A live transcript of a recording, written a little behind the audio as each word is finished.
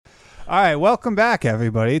All right, welcome back,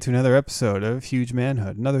 everybody, to another episode of Huge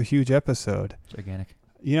Manhood. Another huge episode. Gigantic.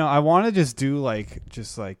 You know, I want to just do I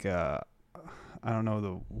don't know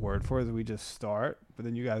the word for it. We just start, but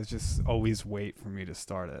then you guys just always wait for me to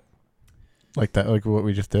start it. Like that, like what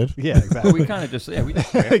we just did. Yeah, exactly. We kind of just we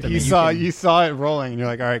just like you saw it rolling, and you're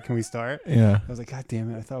like, all right, can we start? Yeah. I was like, God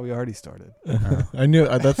damn it! I thought we already started. I knew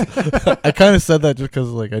that's. I kind of said that just because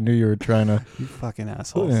like I knew you were trying to. You fucking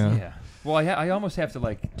assholes. Yeah. Well, I almost have to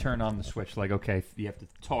like turn on the switch. Like, okay, you have to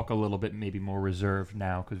talk a little bit, maybe more reserved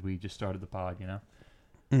now because we just started the pod, you know.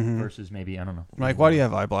 Mm-hmm. Versus maybe I don't know. Like, why do you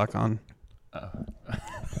have eye block on?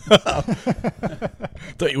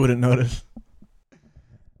 Thought you wouldn't notice.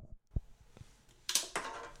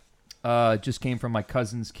 Just came from my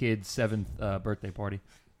cousin's kid's 7th birthday party.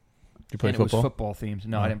 You play and football? It was football themed.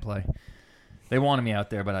 No, I didn't play. They wanted me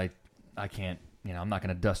out there, but I can't. You know, I'm not going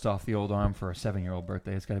to dust off the old arm for a 7-year-old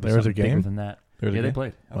birthday. It's got to be something bigger than that. They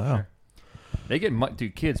played. Wow. They get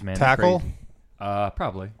dude, kids, man. Tackle?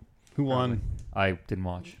 Probably. Who won? I didn't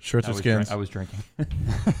watch. Shirts or skins? I was drinking.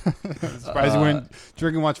 Surprised you weren't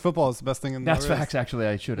drinking. Watch football is the best thing in the world. That's facts. Actually,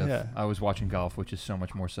 I should have. Yeah. I was watching golf, which is so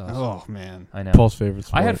much more sus. Oh man, I know. Paul's favorite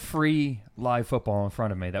sport. I had free live football in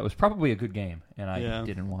front of me. That was probably a good game, and I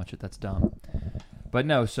didn't watch it. That's dumb. But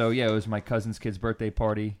no, so yeah, it was my cousin's kid's birthday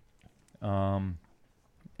party, and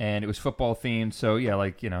it was football themed. So yeah,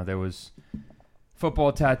 like, you know, there was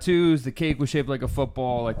football tattoos. The cake was shaped like a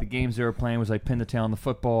football. Like the games they were playing was like pin the tail on the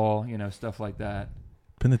football. You know, stuff like that.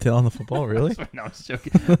 Pin the tail on the football, really? No, I was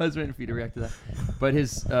joking. I was waiting for you to react to that.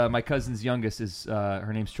 But my cousin's youngest is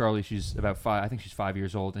her name's Charlie. She's about 5. I think she's 5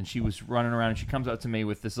 years old, and she was running around, and she comes up to me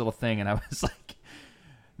with this little thing, and I was like,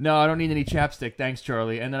 "No, I don't need any chapstick, thanks,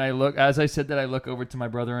 Charlie." And then I look over to my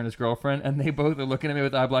brother and his girlfriend, and they both are looking at me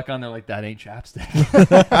with eye black on. They're like, "That ain't chapstick."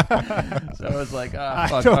 So I was like, "Ah, I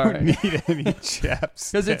fuck, don't all right." need any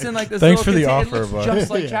chapstick Because it's in like this. Thanks little for the container. offer, It looks but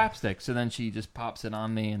just like chapstick. So then she just pops it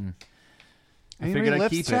on me, and I Any figured I'd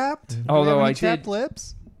lips keep chapped? it. Although I chapped did.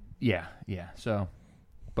 lips. Yeah. So,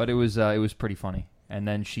 but it was pretty funny. And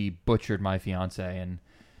then she butchered my fiance and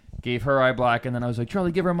gave her eye black. And then I was like,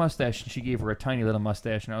 "Charlie, give her a mustache." And she gave her a tiny little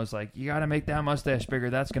mustache. And I was like, "You got to make that mustache bigger.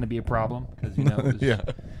 That's going to be a problem." Because, you know, it was, Yeah.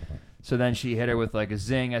 So then she hit her with like a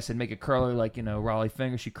zing. I said, "Make it curler like, you know, Raleigh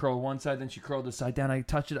finger." She curled one side, then she curled the side down. I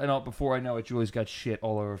touched it. I know before I know it, Julie's got shit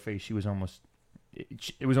all over her face. She was almost.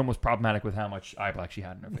 It was almost problematic with how much eye black she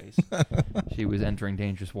had in her face. She was entering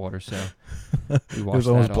dangerous water, so we watched. It was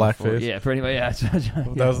almost that all blackface. Yeah, pretty much. Yeah,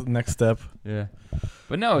 That was the next step. Yeah,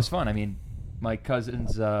 but no, it was fun. I mean, my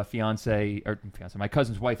cousin's my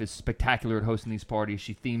cousin's wife is spectacular at hosting these parties.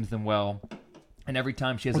 She themes them well, and every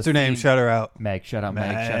time she has What's her name? Shout her out. Meg. Shout out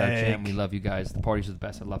Meg. Shout out Jim. We love you guys. The parties are the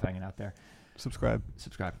best. I love hanging out there. Subscribe.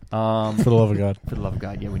 For the love of God. For the love of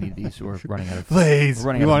God, yeah, we need these. We're running out of. Please.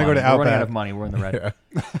 We're You want to go to Outback? We're running out of money. We're in the red.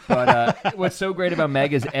 Yeah. But what's so great about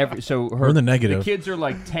Meg is We're in the negative. The kids are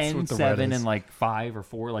like 10, 7, and like 5 or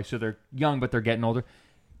 4. Like, so they're young, but they're getting older.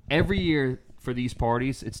 Every year for these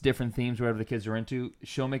parties, it's different themes, whatever the kids are into.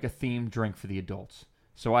 She'll make a themed drink for the adults.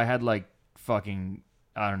 So I had like fucking,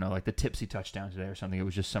 I don't know, like the Tipsy Touchdown today or something. It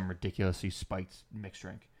was just some ridiculously spiked mixed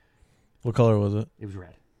drink. What color was it? It was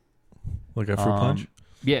red. Like a fruit punch?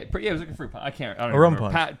 Yeah, it was like a fruit punch. I don't A rum remember.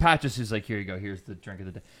 punch. Pat just is like, "Here you go. Here's the drink of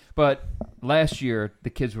the day." But last year, the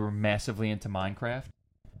kids were massively into Minecraft.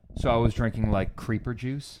 So I was drinking like creeper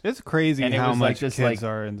juice. It's crazy And it how was much like this, kids like-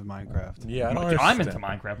 are into Minecraft. Yeah, I don't I'm understand. into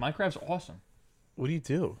Minecraft. Minecraft's awesome. What do you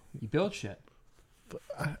do? You build shit.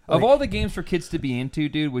 Of all the games for kids to be into,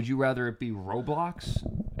 dude, would you rather it be Roblox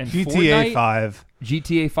and GTA Fortnite, 5.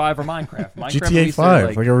 GTA 5, or Minecraft? Minecraft at GTA least 5,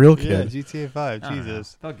 they're, like a real Yeah, kid. GTA 5. I don't know.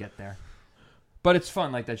 Jesus. They'll get there. But it's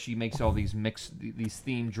fun, like that she makes all these these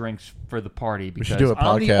themed drinks for the party because should do a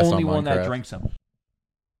I'm the podcast only on one that Minecraft. drinks them.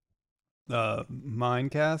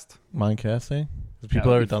 Minecast? Minecasting? Has That people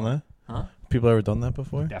would ever be done fun. that? Huh? People ever done that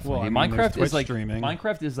before? Definitely. Well, I mean, there's Minecraft Twitch is like streaming.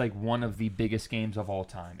 Minecraft is like one of the biggest games of all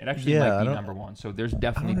time. It actually Yeah, might I be don't- number one. So there's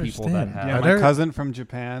definitely people that understand. have. Yeah, I've my heard- cousin from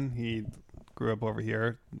Japan, he grew up over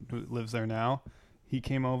here, who lives there now. He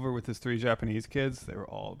came over with his 3 Japanese kids. They were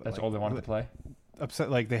all That's like, all they wanted to play.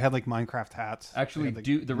 upset. Like they had like Minecraft hats. Actually, They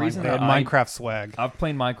had, like, the reason they had that I- Minecraft swag. I've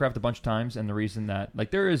played Minecraft a bunch of times, and the reason that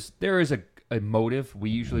like there is a motive. We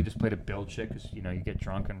usually just play to build shit because you know you get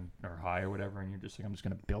drunk or high or whatever, and you're just like I'm just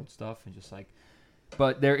gonna build stuff and just like.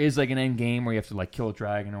 But there is like an end game where you have to like kill a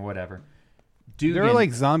dragon or whatever. They were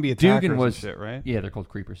like zombie attackers Dugan was and shit, right? Yeah, they're called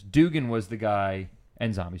creepers. Dugan was the guy,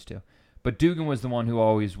 and zombies too. But Dugan was the one who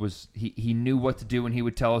always was. He knew what to do, and he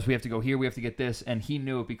would tell us we have to go here, we have to get this, and he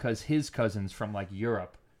knew it because his cousins from like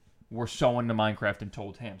Europe were so into Minecraft and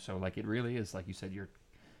told him. So like it really is like you said,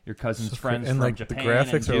 your cousin's So friends and, from like, the Japan,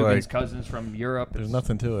 graphics and are, Dugan's like- cousins from Europe. There's It's-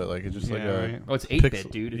 nothing to it. Like it's just like Yeah, a right. Oh, it's 8-bit,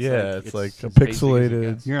 pixel- dude. It's yeah, like, it's like a as basic as it pixelated-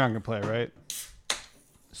 gets. You're not gonna play, right?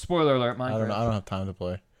 Spoiler alert, Minecraft. I don't have time to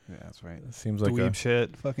play. Yeah, that's right. It seems like Dweeb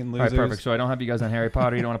shit, fucking All losers. right, perfect. So I don't have you guys on Harry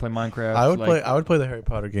Potter. You don't want to play Minecraft. I would play the Harry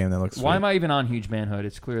Potter game. That looks. Why am sweet. I even on Huge Manhood?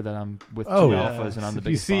 It's clear that I'm with two Oh, alphas and I'm the If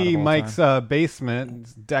you biggest bot see of all Mike's time.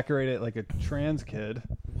 basement, decorate it like a trans kid.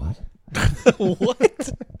 what?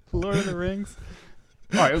 Lord of the Rings.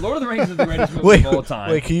 All right, Lord of the Rings is the greatest movie Wait, of all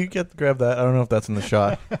time. wait. Can you grab that? I don't know if that's in the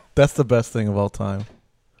shot. That's the best thing of all time.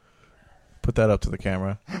 Put that up to the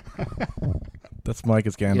camera. That's Mike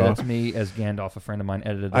as Gandalf. Yeah, that's me as Gandalf. A friend of mine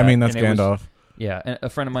edited that. I mean, that's and it was- Gandalf. yeah, and a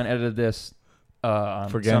friend of mine edited this on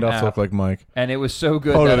For some Gandalf to app, look like Mike. and it was so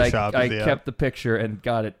good that Photoshop I is the kept the picture and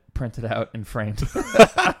got it printed out and framed.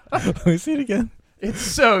 Let me see it again. It's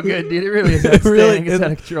so good, dude. It really is It outstanding. really It's is.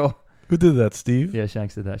 out of control. Who did that, Steve? Yeah,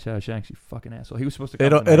 Shanks did that. Shout out Shanks, you fucking asshole. He was supposed to It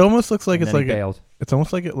come tonight, it almost looks like and it's then like he bailed. it's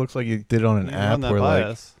almost like it looks like you did it on an You app run that where by like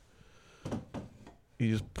us. you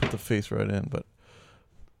just put the face right in. But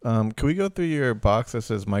can we go through your box that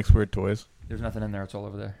says Mike's Weird Toys? There's nothing in there. It's all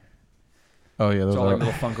over there. Oh yeah, It's those all like are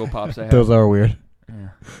little Funko Pops I have. those are weird. Yeah.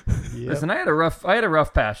 Yep. Listen, I had a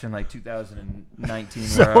rough patch in like 2019 where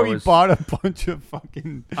So I he was bought a bunch of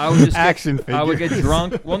fucking I would just action figures. I would get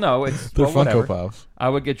drunk. Well, no, it's They're well, whatever. Funko Pops. I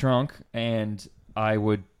would get drunk and I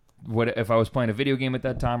would if I was playing a video game at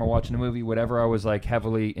that time or watching a movie, whatever I was like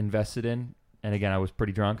heavily invested in. And again, I was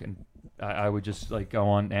pretty drunk, and I would just like go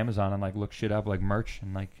on Amazon and like look shit up like merch,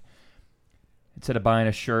 and like instead of buying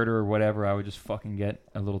a shirt or whatever, I would just fucking get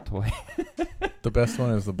a little toy. The best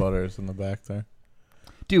one is the butters in the back there.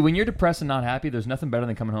 Dude, when you're depressed and not happy, there's nothing better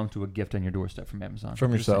than coming home to a gift on your doorstep from Amazon.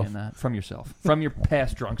 From I'm just yourself. saying that. From yourself. From your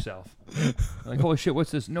past drunk self. Like, holy shit,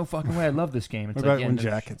 what's this? No fucking way, I love this game. It's What like, about yeah, when no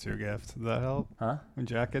Jack gets your gift? Does that help? Huh? When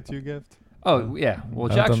Jack gets you a gift? Oh, yeah. Well,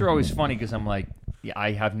 I've Jacks done- are always funny because I'm like, yeah,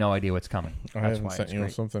 I have no idea what's coming. I That's haven't why sent it's you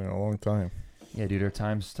great. something in a long time. Yeah, dude, our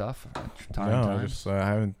time's tough. No, I Times. just I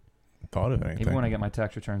haven't thought of anything. Maybe when I get my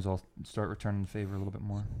tax returns, I'll start returning the favor a little bit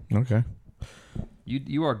more. Okay.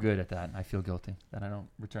 You are good at that, and I feel guilty that I don't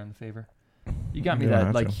return the favor. You got me You don't that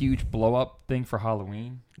have like to. huge blow up thing for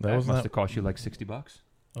Halloween. That That was must not- have cost you like $60.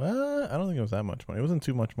 I don't think it was that much money. It wasn't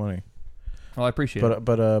too much money. Well, I appreciate it.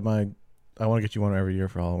 But I want to get you one every year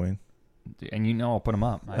for Halloween. And you know I'll put them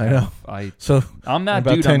up. I know. So I'm that in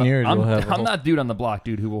about dude. 10 on the, years, I'm, you'll have a I'm whole- that dude on the block,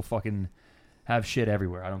 dude, who will fucking have shit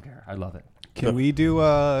everywhere. I don't care. I love it. Can we do?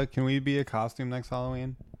 Can we be a costume next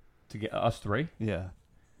Halloween? To get us three, Yeah.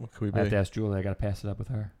 what could we I have be? to ask Julie. I got to pass it up with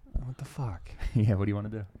her. What the fuck? Yeah. What do you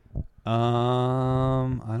want to do?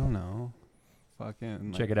 I don't know.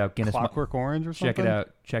 Fucking Check it out. Guinness. Clockwork Orange or something. Check it out.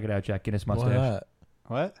 Check it out. Jack Guinness Why mustache. that?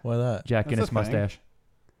 What? Why that? Jack That's Guinness a thing. mustache.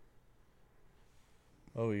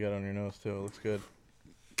 Oh, you got it on your nose too. It looks good.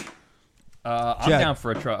 I'm Jack. down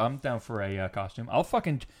for a I'm down for a costume. I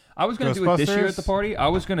was gonna do it this year at the Ghostbusters? party. I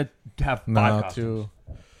was gonna have 5 No, costumes.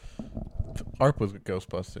 ARP was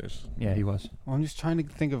Ghostbusters. Yeah, he was. Well, I'm just trying to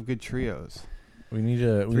think of good trios. We need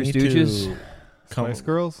to. We Three need Stooges? to come. Spice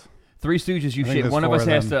Girls. Three Stooges. You I think shave. there's One of 4 us of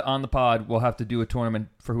has them. to on the pod. We'll have to do a tournament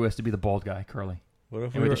for who has to be the bald guy, Curly, What if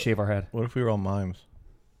and we we have were? to shave our head. What if we were all mimes?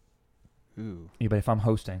 Ooh. Yeah, but if I'm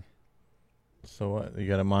hosting, So what? You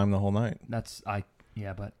got to mime the whole night.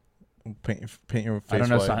 Yeah, but Paint your face. I don't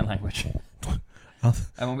know white. sign language. I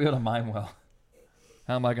won't be able to mime well.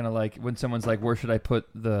 How am I gonna when someone's like, "Where should I put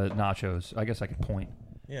the nachos?" I guess I could point.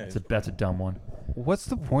 Yeah, That's a dumb one. What's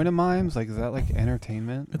the point of mimes? Like, is that like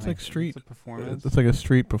entertainment? It's like street. It's a performance. it's like a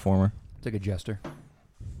street performer. It's like a jester.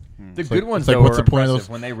 Hmm. The It's good like- ones it's like, though what's are the point of impressive those-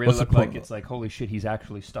 when they really what's the look like point? it's like, holy shit, he's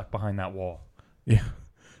actually stuck behind that wall. Yeah,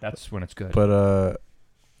 That's when it's good. but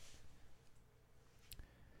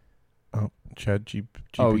Chad GPT.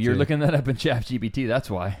 Oh, you're looking that up in ChatGPT. That's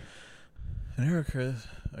why. And Erica,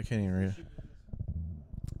 I can't even read it.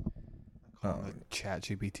 Oh, Chat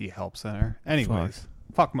GPT help center. Anyways,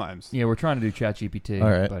 fuck mimes. Yeah, we're trying to do ChatGPT, All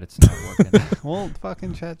right. but it's not working. Well,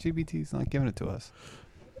 fucking Chat GPT's not giving it to us.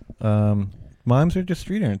 mimes are just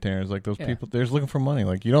street entertainers. Like those Yeah. people, they're just looking for money.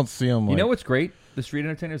 Like you don't see them. Like, You know what's great? The street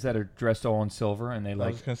entertainers that are dressed all in silver and they I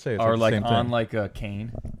like was gonna say it's are like, like the same on thing. like a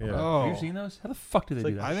cane. Yeah. Oh. Have you seen those? How the fuck do they It's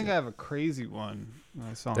do like- that? I think shit? I have a crazy one.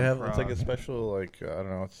 I saw. They on have it's like a Frog. special like I don't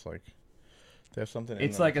know. It's like they have something. in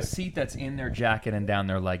It's them. like a seat that's in their jacket and down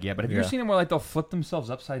their leg. Yeah, but have you ever Yeah. seen them where like they'll flip themselves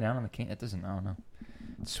upside down on the cane? It doesn't. I don't know.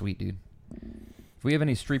 It's sweet, dude. If we have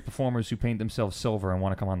any street performers who paint themselves silver and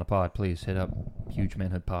want to come on the pod, please hit up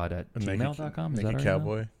hugemanhoodpod at a naked- gmail.com. Is that naked our email?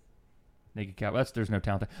 cowboy. Naked Cowboy. There's no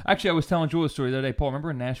talent there. Actually, I was telling Jules a story the other day. Paul,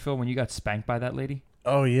 remember in Nashville when you got spanked by that lady?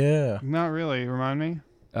 Oh yeah. Not really. Remind me.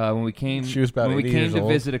 When we came, She was about when we 80 came years to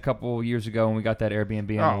old. visit a couple years ago, when we got that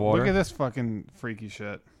Airbnb on the water. Look at this fucking freaky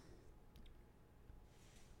shit.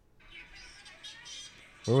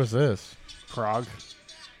 Where was this? Prague.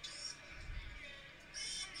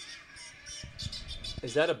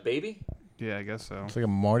 Is that a baby? Yeah, I guess so. It's like a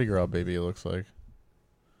Mardi Gras baby. It looks like.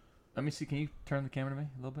 Let me see. Can you turn the camera to me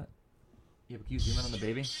a little bit? Yeah, but can you zoom in on the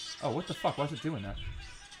baby? Oh, what the fuck? Why is it doing that?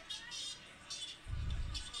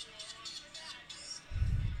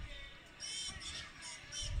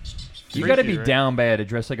 You got to be right? down bad to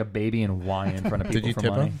dress like a baby and whine in front of people Did you for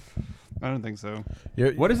tip money. him? I don't think so.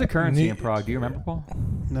 What is the currency in Prague? Do you remember, Paul?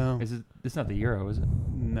 No. Is it? It's not the euro, is it?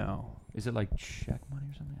 No. Is it like Czech money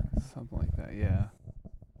or something? I don't know. Something like that, yeah.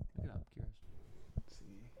 Look it up, I'm curious.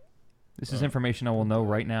 This is information I will know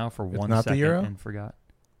right now for It's 1 not the second euro? and forget.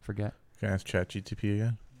 Can I ask ChatGTP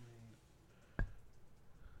again?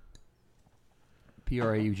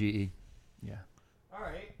 Prauge. Yeah. All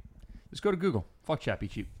right. Just go to Google. Fuck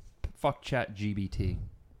ChatGPT.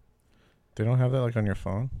 They don't have that like on your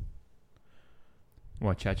phone.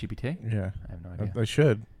 What, ChatGPT? Yeah, I have no idea. they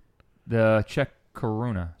should. The Czech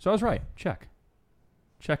Koruna. So I was right.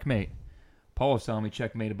 Checkmate. Paul was telling me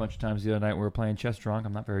checkmate a bunch of times the other night. We were playing chess drunk.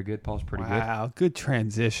 I'm not very good. Paul's pretty Wow, good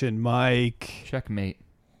transition, Mike. good. Checkmate.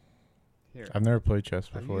 Here. I've never played chess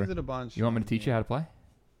I've before. used it a bunch. You want me to teach you how to play?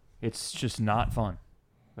 It's just not fun,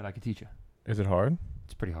 but I can teach you. Is it hard?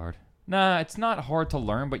 It's pretty hard. Nah, it's not hard to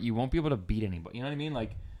learn, but you won't be able to beat anybody. You know what I mean?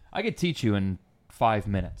 Like, I could teach you in 5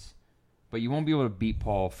 minutes, but you won't be able to beat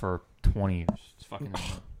Paul for 20 years. It's fucking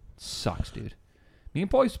sucks, dude. Me and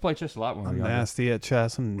Paul used to play chess a lot when we I'm were younger. nasty at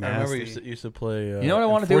chess. I'm nasty. I remember you used to play. You know what I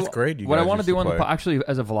want to do? Fourth grade. What I want to do on the actually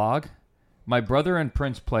as a vlog. My brother and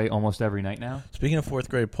Prince play almost every night now. Speaking of fourth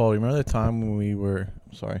grade, Paul, you remember the time when we were?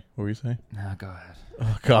 Sorry, what were you saying? Nah, go ahead.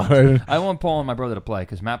 Oh God. I want Paul and my brother to play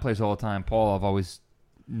because Matt plays all the time. Paul, I've always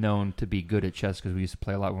known to be good at chess because we used to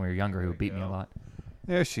play a lot when we were younger. He would beat me a lot.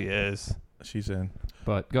 There she is. She's in.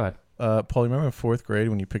 But go ahead. Paul, you remember in fourth grade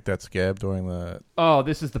when you picked that scab during the? Oh,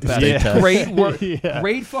 this is the best. Yeah. Great work. Yeah.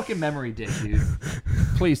 Great fucking memory day, dude.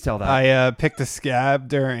 Please tell that. I picked a scab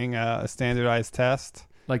during a standardized test.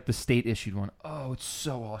 Like the state issued one. Oh, it's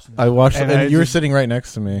so awesome. I watched, And and I you were just- sitting right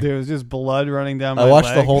next to me. There was just blood running down my I watched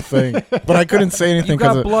the leg. whole thing, but I couldn't say anything You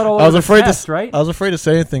got because blood all I was over afraid the test, to. right? I was afraid to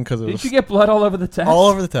say anything because it Didn't was you get blood all over the test? all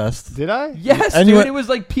over the test. Did I? Yes, And dude. you went- It was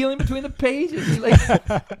like peeling between the pages. You, like,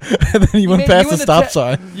 And then you went made- past you the and the stop te-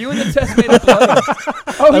 sign. you and the test made a blood.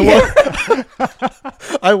 Oh, yeah.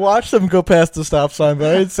 I watched them go past the stop sign,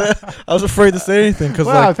 but I didn't say. I was afraid to say anything because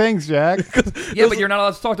Wow, like, thanks, Jack. Yeah, but you're not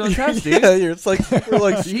allowed to talk to the test, dude. yeah, it's like we're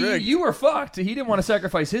like strict. You were fucked. He didn't want to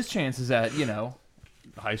sacrifice his chances at,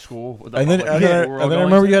 high school. The And then, public and then, school we're all and then I going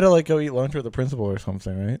remember to. you had to like go eat lunch with the principal or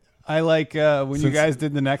something, right? I like when you Since- guys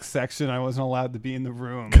did the next section, I wasn't allowed to be in the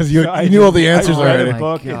room. 'Cause you- I you knew all the I answers read already. a Oh, my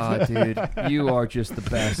book. God, dude. You are just the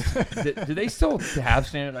best. Do they still have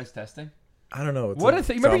standardized testing? I don't know. What if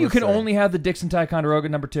remember you could only have the Dixon Ticonderoga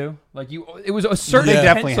number 2? Like it was a certain They Yeah.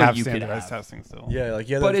 definitely pencil have you could standardized have. testing still. Yeah, like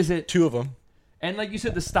But is it 2 of them? And like you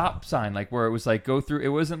said, the stop sign, like where it was like go through. It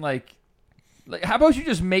wasn't like how about you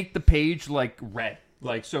just make the page like red,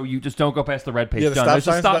 like so you just don't go past the red page. Yeah, the Done. stop There's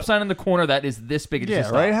a sign's stop about- sign in the corner that is this big. It's Yeah, just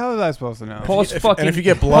stop. right? How was I supposed to know? Paul's If- fucking. and if you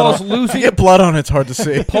get blood, Paul's on, losing. if you get blood on, it's hard to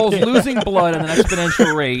see. Paul's losing blood at an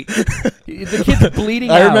exponential rate. The kid's bleeding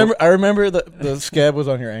out. I remember the scab was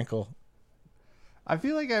on your ankle. I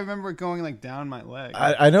feel like I remember it going like down my leg.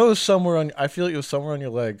 I know it was somewhere on. I feel like it was somewhere on your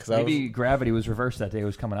leg because Maybe gravity was reversed that day. It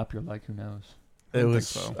was coming up your leg. Who knows? It don't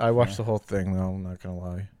was. think so. I watched Yeah. the whole thing though. I'm not gonna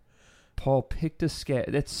lie. Paul picked a scab.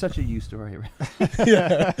 That's such a you story.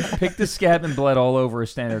 Yeah. Picked a scab and bled all over a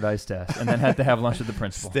standardized test, and then had to have lunch with the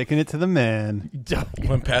principal. Sticking it to the man.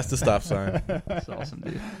 Went past the stop sign. That's awesome,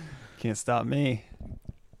 dude. Can't stop me.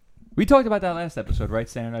 We talked about that last episode, right?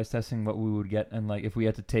 Standardized testing, what we would get, and like if we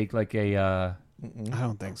had to take like a. Mm-mm. I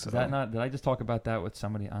don't think so. Is that not? Did I just talk about that with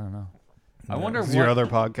somebody? I don't know. I wonder Is what your other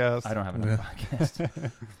podcast? I don't have another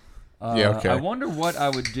podcast. Yeah, okay. I wonder what I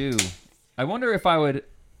would do. I wonder if I would.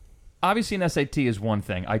 Obviously, an SAT is one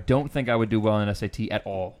thing. I don't think I would do well in an SAT at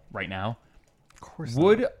all right now. Of course.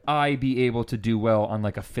 Would I be able to do well on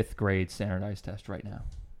like a 5th grade standardized test right now?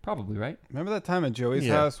 Probably, right? Remember that time at Joey's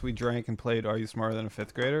Yeah. house we drank and played Are You Smarter Than a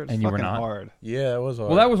Fifth Grader? It's And you were fucking not? hard. Yeah, it was.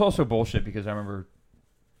 Well, that was also bullshit because I remember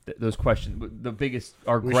those questions. The biggest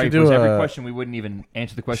our We gripe should do was every a- question we wouldn't even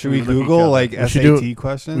answer the question. Should we would look at each Google other. like We should SAT do-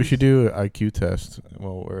 questions? We should do an IQ test.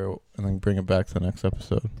 And then bring it back to the next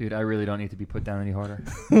episode. Dude, I really don't need to be put down any harder.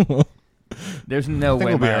 There's no I think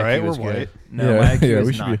way we'll be my all right. IQ is We're good. white. No, Yeah, my IQ yeah, we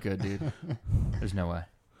is should not be- good, dude. There's no way.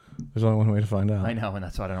 There's only one way to find out. I know, and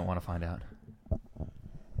that's what I don't want to find out.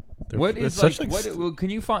 What It's is like? such What can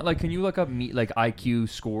you find? Like, can you look up like IQ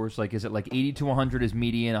scores? Like, is it like 80 to 100 is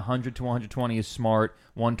median, 100 to 120 is smart,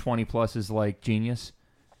 120 plus is like genius?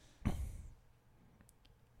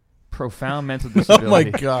 Profound mental disability.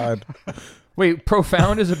 Oh my god. Wait,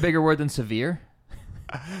 profound is a bigger word than severe?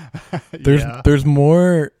 There's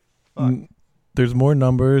more there's more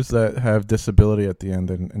numbers that have disability at the end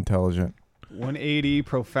than intelligent. 180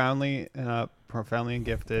 profoundly and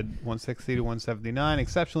gifted. 160 to 179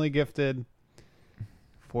 exceptionally gifted.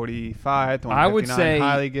 45 to 159 I would say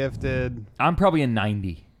highly gifted. I'm probably a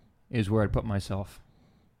 90 is where I'd put myself.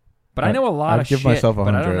 But I know a lot I'd of give shit. myself But I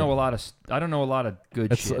 100. don't know a lot of. I don't know a lot of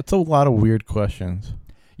good shit. It's a lot of weird questions.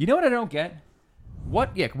 You know what I don't get?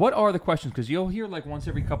 What are the questions? Because you'll hear like once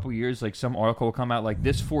every couple of years, like some article will come out like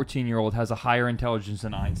this 14-year-old has a higher intelligence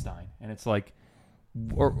than Einstein, and it's like,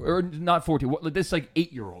 or not 14. This like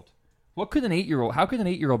 8-year-old. What could an 8-year-old? How could an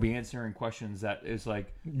 8-year-old be answering questions that is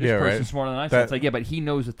like this person's smarter than Einstein? It's like but he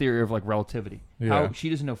knows the theory of like relativity. Yeah. How she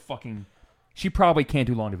doesn't know fucking. She probably can't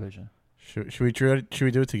do long division. Should we do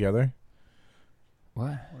it together?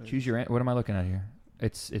 What? Choose your. What am I looking at here?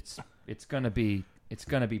 It's gonna be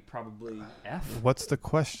probably F. What's the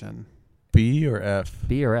question? B or F?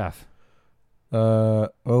 B or F?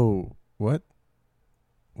 Oh, what?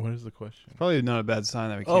 What is the question? Probably not a bad sign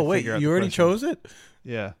that we can't Oh wait, figure out you the already question. chose it?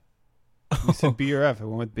 Yeah. You said B or F. I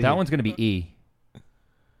went with B. That one's gonna be E.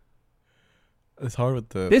 It's hard with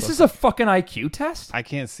the. This is a fucking IQ test? I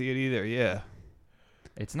can't see it either. Yeah.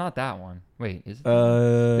 It's not that one. Wait, is it?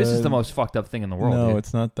 This This is the most fucked up thing in the world. No, dude.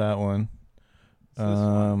 it's not that one. It's this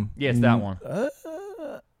one. Yeah, it's that one.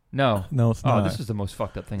 No. No, it's Oh, not. this is the most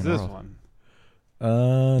fucked up thing It's in the this world.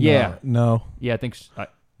 one. Yeah. No. Yeah, I think.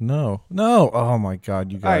 No. Oh my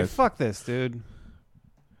god, you All right, guys. fuck this, dude.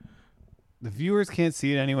 The viewers can't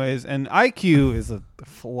see it anyways, and IQ is a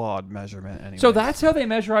flawed memeasurement anyway. So that's how they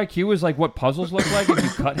measure IQ is like what puzzles look like if you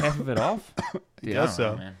cut half of it off? Dude, I guess don't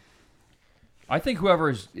know, so. man. I think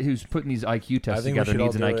who's putting these IQ tests together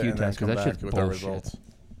needs an IQ test because that shit's with our bullshit. results.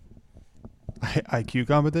 IQ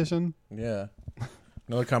competition? Yeah.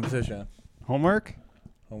 Another competition. Homework?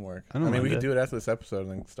 Homework. I don't mean, we mind could it. do it after this episode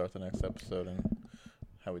and then start the next episode and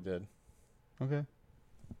how we did. Okay.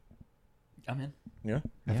 I'm in. Yeah?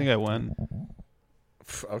 I think I won.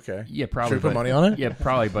 Okay. Yeah, probably. Should we put but- money on it? Yeah,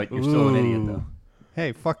 probably, but you're still an idiot, though.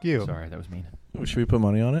 Hey, fuck you. Sorry, that was mean. Should we put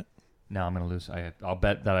money on it? No, I'm going to lose. I'll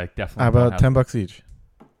bet that I definitely How don't about have $10 each?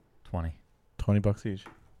 20. $20 each.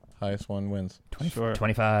 Highest one wins.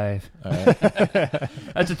 25. All right.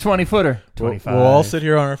 That's a 20-footer. 25. We'll all sit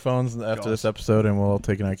here on our phones after Gosh. this episode and we'll all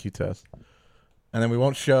take an IQ test. And then we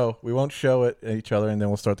won't show it at each other and then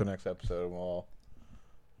we'll start the next episode and we'll all.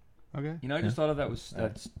 Okay. You know, I just thought of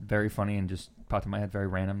that's very funny and just popped in my head, very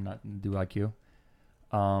random, not to do IQ.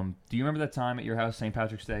 Do you remember that time at your house, St.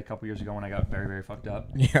 Patrick's Day, a couple years ago when I got very, very fucked up?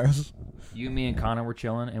 Yes. You, me, and Connor were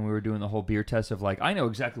chilling, and we were doing the whole beer test of like, I know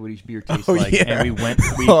exactly what each beer tastes Oh, like, yeah. and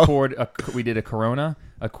we did a Corona,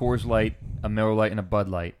 a Coors Light, a Miller Lite, and a Bud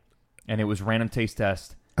Light, and it was random taste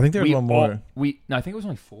test. I think there was one more. No, I think it was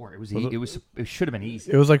only 4. It should have been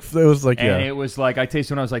easy. It was like yeah. And it was like, I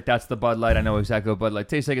tasted one, I was like, that's the Bud Light. I know exactly what Bud Light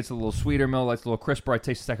tastes like. It's a little sweeter, Miller Lite's a little crisper. I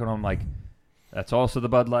taste the second one, I'm like, that's also the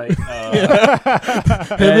Bud Light. Him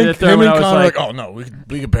and Connor were like, oh no, we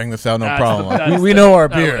can bang this out, no problem. We know our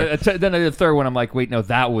beer. Then the third one, I'm like, wait, no,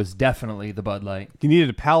 that was definitely the Bud Light. You needed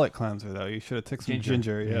a palate cleanser, though. You should have took some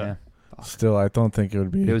ginger. Yeah. Still, I don't think it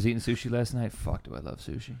would be. I was eating sushi last night. Fuck, do I love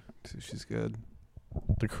sushi. Sushi's good.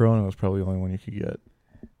 The Corona was probably the only one you could get.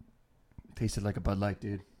 Tasted like a Bud Light,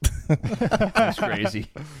 dude. That's crazy.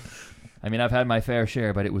 I mean, I've had my fair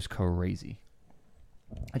share, but it was crazy.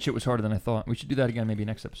 That shit was harder than I thought. We should do that again maybe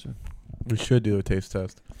next episode. We should do a taste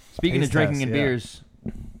test. Speaking Taste of drinking test, and yeah. beers,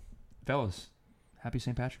 fellas, happy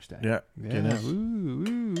St. Patrick's Day. Yeah. Yeah. Guinness.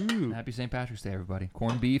 Woo. Happy St. Patrick's Day, everybody.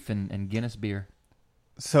 Corned beef and Guinness beer.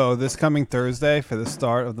 So this coming Thursday for the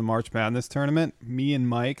start of the March Madness tournament, me and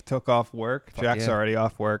Mike took off work. Fuck Jack's yeah. already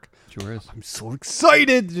off work. Sure is. I'm so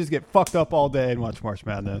excited to just get fucked up all day and watch March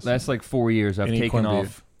Madness. That's like 4 years I've Any taken corned off.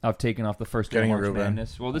 beef. I've taken off the first day of Getting a March Reuben.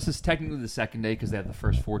 Madness. Well, this is technically the second day because they had the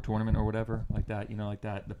first 4 tournament or whatever, like that. You know, like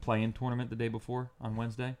that. The play-in tournament the day before on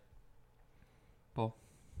Wednesday. Paul,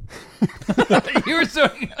 you were so.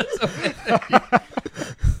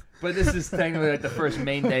 But this is technically like the first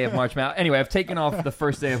main day of March Madness. Anyway, I've taken off the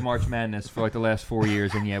first day of March Madness for like the last 4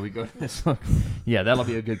 years, and yeah, we go to this look. Yeah, that'll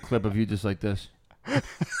be a good clip of you just like this.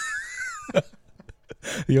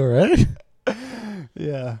 You all right?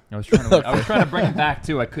 Yeah. I was trying to bring him back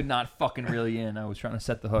too. I could not fucking reel you in. I was trying to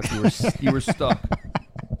set the hook. You were stuck.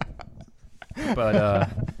 But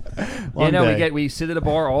One day. we sit at a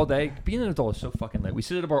bar all day. Being an adult is so fucking lit. We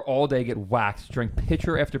sit at a bar all day, get whacked, drink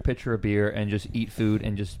pitcher after pitcher of beer, and just eat food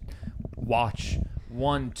and just watch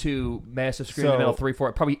 1, 2 massive screen in the middle, 3,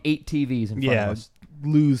 4, probably 8 TVs in front of us.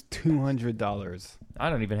 Lose $200. I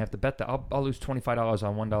don't even have to bet that. I'll lose $25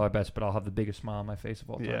 on $1 bets, but I'll have the biggest smile on my face of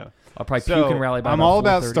all time. Yeah. I'll probably puke and rally by I'm all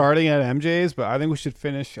about 4:30. starting at MJ's, but I think we should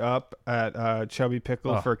finish up at Chubby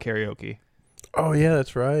Pickle for karaoke. Oh yeah,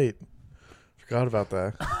 that's right. Forgot about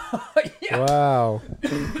that. Yeah. Wow.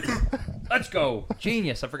 Let's go.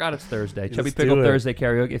 Genius. I forgot it's Thursday. Let's Chubby do Pickle it. Thursday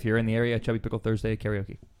karaoke. If you're in the area, Chubby Pickle Thursday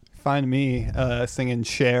karaoke. Find me singing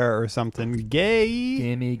Cher or something gay.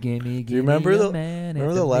 Gimme. Do you remember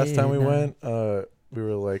the last time we went? We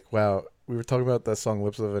were like, wow. We were talking about that song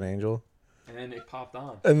 "Lips of an Angel," and then it popped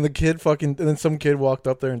on. and then some kid walked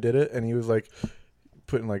up there and did it, and he was like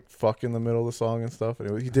putting like "fuck" in the middle of the song and stuff,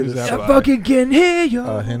 and he did Who's it. that I by? fucking can hear you.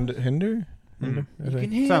 Hinder. Mm. I You think.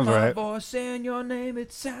 can hear Sounds my right. voice and your name.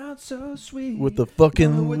 It sounds so sweet. With the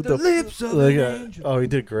fucking with the lips of like, an angel. oh, he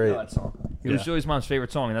did great. You know that song. It was Joey's mom's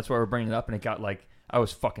favorite song, and that's why we're bringing it up. And it got like, I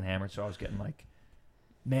was fucking hammered, so I was getting like,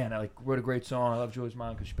 man, I like wrote a great song. I love Joey's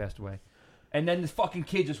mom because she passed away. And then this fucking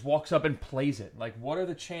kid just walks up and plays it. Like, what are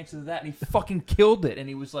the chances of that? And he fucking killed it. And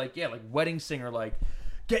he was like, yeah, like wedding singer, like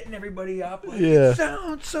getting everybody up. Like, Yeah.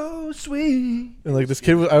 sounds so sweet. And like this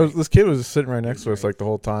kid was sitting right next to us like the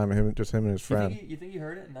whole time. Him and his friend. You think he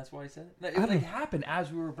heard it, and that's why he said it? It like happened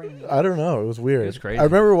as we were bringing it up. I don't know. It was weird. It was crazy. I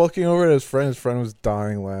remember walking over to his friend. His friend was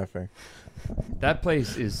dying laughing. That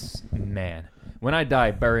place is, man. When I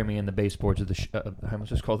die, bury me in the baseboards of the. I almost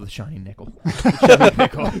just called it the Shiny Nickel. The Chubby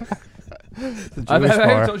Pickle.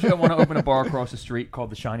 I've told you I want to open a bar across the street called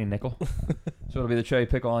the Shiny Nickel. So it'll be the Chubby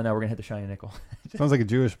Pickle, and now we're gonna hit the Shiny Nickel. Sounds like a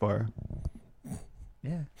Jewish bar.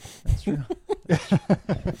 Yeah, that's true.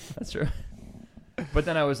 That's true. But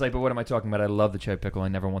then I was like, but what am I talking about? I love the Chubby Pickle. I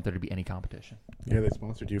never want there to be any competition. Yeah, they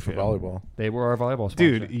sponsored you for Yeah. volleyball. They were our volleyball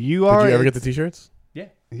sponsor. Dude, you are. Did you ever get the T-shirts?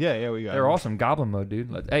 Yeah, we got They're them. awesome. Goblin Mode,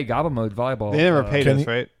 dude. Hey, Goblin Mode volleyball. They never paid Can us,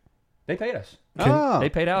 you- right? They paid us. Oh. They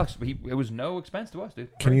paid Alex. But it was no expense to us, dude.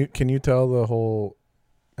 Can you tell the whole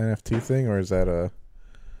NFT thing, or is that a?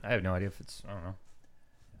 I have no idea if it's. I don't know.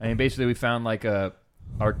 I mean, basically, we found like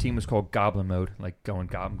our team was called Goblin Mode, like going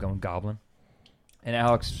Goblin. And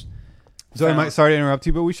Alex. So I found- might sorry to interrupt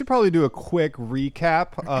you, but we should probably do a quick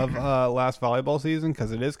recap of last volleyball season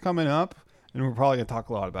because it is coming up, and we're probably gonna talk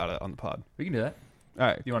a lot about it on the pod. We can do that. All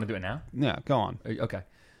right, You want to do it now? yeah, go on. Okay.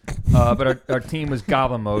 But our team was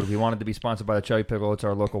Goblin Mode. We wanted to be sponsored by the Chubby Pickle. It's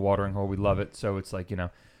our local watering hole. We love it. So it's like,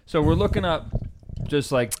 So we're looking up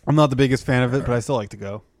just like. I'm not the biggest fan of it, but I still like to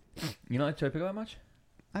go. You don't like Chubby Pickle that much?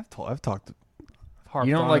 I've talked.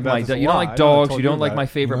 You don't like my. you don't like dogs. You don't like my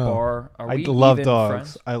favorite No. bar. Are I we love even dogs.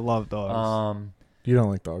 friends? I love dogs. You don't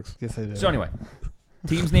like dogs. Yes, I do. So anyway,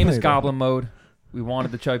 team's name is Hey, Goblin Mode. We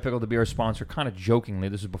wanted the Chubby Pickle to be our sponsor, kind of jokingly.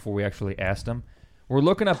 This is before we actually asked them. We're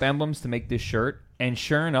looking up emblems to make this shirt, and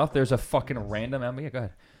sure enough, there's a fucking random emblem. Yeah, go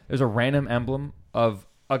ahead. There's a random emblem of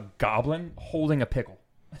a goblin holding a pickle.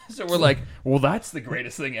 So we're like, well, that's the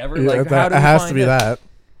greatest thing ever. Yeah, Like, how do it we has find to be that.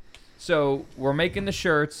 So we're making the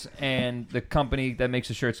shirts, and the company that makes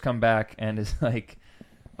the shirts come back and is like,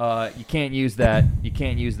 you can't use that. You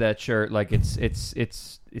can't use that shirt. Like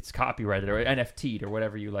it's copyrighted or NFT'd or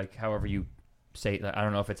whatever you like. However you say it. I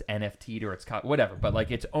don't know if it's NFT'd or it's whatever. But like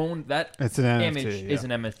it's own that It's an NFT, image yeah. is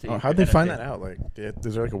an NFT. Oh, how'd they find NFT. that out? Like,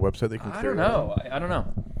 is there like a website they can? I clear don't it know. out? I don't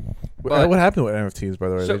know. What, But- what happened with NFTs, by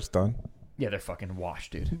the way? So- They're just done. Yeah, they're fucking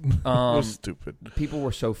washed, dude. They're stupid. People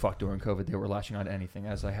were so fucked during COVID. They were latching on to anything.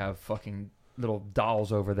 As I have fucking little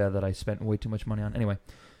dolls over there that I spent way too much money on. Anyway,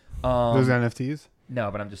 Those NFTs. no,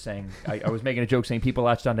 but I'm just saying. I was making a joke saying people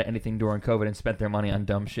latched onto anything during COVID and spent their money on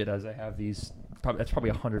dumb shit. As I have these, that's probably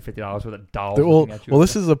 $150 worth of dolls. looking at you. Well,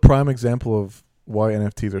 this is a prime example of why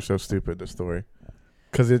NFTs are so stupid. This story,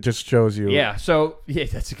 because it just shows you. Yeah. So yeah,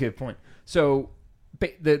 that's a good point. So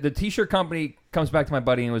the t-shirt company comes back to my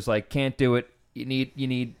buddy and was like, "Can't do it. You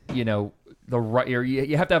need the right.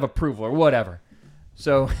 You have to have approval or whatever."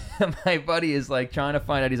 So my buddy is like trying to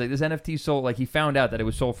find out. He's like, this NFT sold. Like he found out that it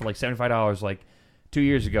was sold for like $75 like 2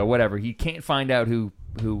 years ago. Whatever. He can't find out who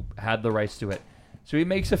had the rights to it. So he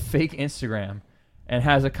makes a fake Instagram and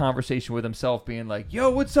has a conversation with himself, being like, "Yo,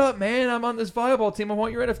 what's up, man? I'm on this volleyball team. I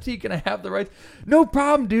want your NFT. Can I have the rights?" "No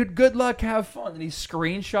problem, dude. Good luck. Have fun." And he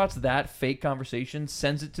screenshots that fake conversation,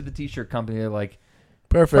 sends it to the t-shirt company. They're like,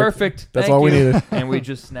 Perfect. That's Thank all we you." needed. And we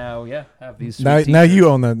just now have these. Now sweet you t-shirts.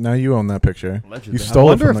 own that. Now you own that picture. Allegedly. You I stole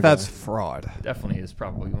it wonder from if the that's guy. fraud. Definitely is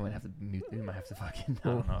probably. We might have to. We might have to fucking. I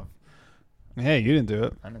don't know. Hey, you didn't do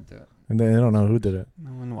it. I didn't do it. And they don't know who did it.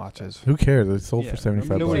 No one watches. Who cares? It sold for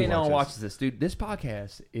 $75. Nobody watches. watches this, dude. This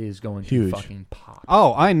podcast is going Huge. to fucking pop.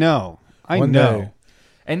 Oh, I know. I One know. day.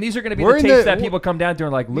 And these are going to be We're the in tapes the- that people come down to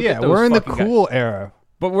and like, look at those we're in the fucking guys. cool era.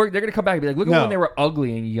 But they're going to come back and be like, look at No. when they were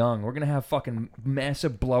ugly and young. We're going to have fucking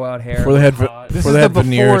massive blowout hair. Before they had hot. This Before is they the had before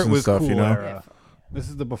veneers it and was stuff, cool you know? era. This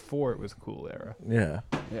is the before it was cool era. Yeah.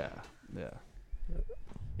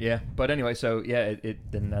 Yeah, but anyway, so yeah,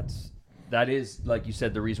 then that is like you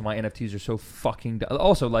said the reason why NFTs are so fucking.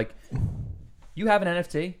 Also, like, you have an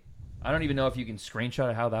NFT. I don't even know if you can screenshot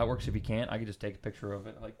it, how that works. If you can't, I can just take a picture of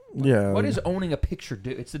it. Like, what is owning a picture do?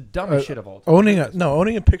 It's the dumbest shit of all time.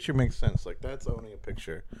 Owning a picture makes sense. Like that's owning a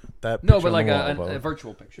picture. That No, picture but like on the wall a above.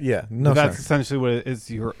 virtual picture. Yeah, no That's sense. essentially what it is.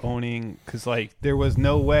 You're owning, because like there was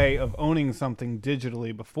no way of owning something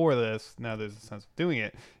digitally before this. Now there's a sense of doing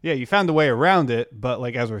it. Yeah, you found a way around it, but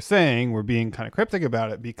like as we're saying, we're being kind of cryptic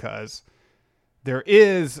about it because there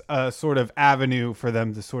is a sort of avenue for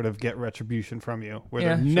them to sort of get retribution from you where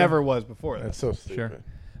there never was before this. That's so stupid. Sure.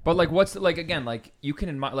 But like, what's like again? Like, you can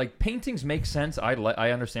admire. Like, paintings make sense. I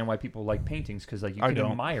understand why people like paintings because like you can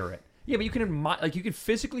admire it. Yeah, but you can admire. Like, you can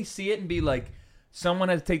physically see it and be like, someone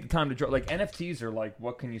had to take the time to draw. Like, NFTs are like,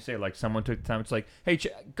 what can you say? Like, someone took the time. It's like, hey,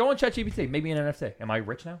 go on ChatGPT, make me an NFT. Am I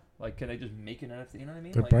rich now? Like, can they just make an NFT? You know what I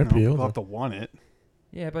mean? They Like, might be People able have to. to want it.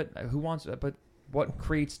 yeah, but who wants? But what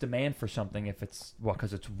creates demand for something if it's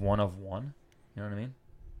because it's one of one? You know what I mean?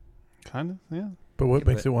 Kind of, yeah. But what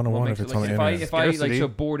makes it What one-on-one makes if it's it, on like, the if I internet? if I like Scarcity. so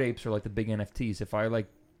Bored Apes are like the big NFTs. If I like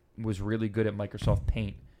was really good at Microsoft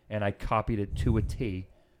Paint and I copied it to a T,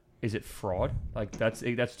 is it fraud? Like that's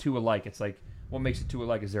two alike. It's like what makes it two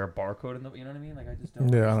alike? Is there a barcode in the? You know what I mean? Like I just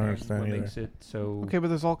don't. Yeah, I don't understand what either. makes it so. Okay, but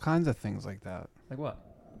there's all kinds of things like that. Like what?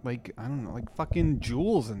 Like, I don't know, like fucking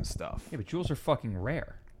jewels and stuff. Yeah, but jewels are fucking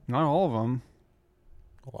rare. Not all of them.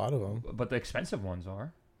 A lot of them. But the expensive ones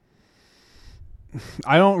are.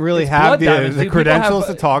 I don't really It's have blood diamonds, the dude. People credentials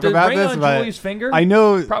have- to talk the about ring this, on but Julie's finger I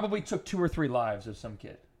know probably took 2 or 3 lives of some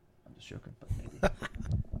kid. I'm just joking, but maybe.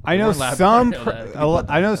 I know We're allowed to some know that.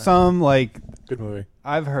 I know some like Good movie.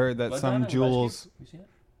 I've heard that Blood some Diamond, jewels. Rescue? You seen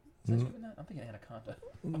it? Is that good? I'm thinking Anaconda.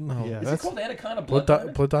 No. Yeah, Is it that's called Anaconda Blood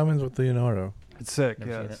Diamond? Blood Diamonds with Leonardo. it's sick.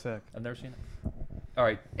 Never Yeah, seen it's it. sick. I've never seen it. All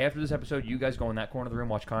right, after this episode, you guys go in that corner of the room,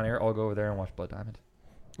 watch Con Air. I'll go over there and watch Blood Diamond.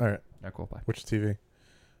 All right. All right, cool, bye. Which TV?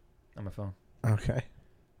 On my phone. Okay.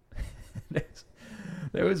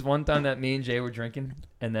 There was one time that me and Jay were drinking,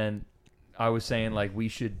 and then I was saying, like, we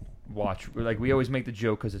should watch. Like, we always make the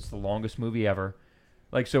joke because it's the longest movie ever.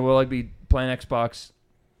 Like, so we'll, like, be playing Xbox,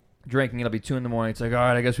 drinking. It'll be 2 in the morning. It's like, all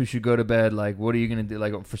right, I guess we should go to bed. Like, what are you going to do?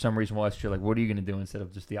 Like, for some reason, we'll ask you, like, what are you going to do instead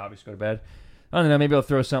of just the obvious go to bed? I don't know. Maybe I'll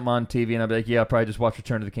throw something on TV, and I'll be like, yeah, I'll probably just watch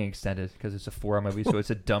Return of the King Extended because it's a 4-hour movie, so it's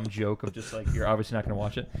a dumb joke of just, like, you're obviously not going to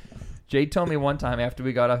watch it. Jay told me one time after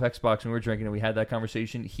we got off Xbox and we were drinking and we had that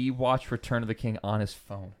conversation, he watched Return of the King on his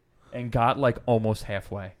phone and got, like, almost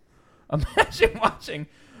halfway. Imagine watching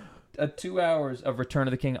 2 hours of Return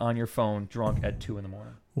of the King on your phone drunk at 2 in the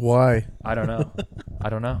morning. Why? I don't know. I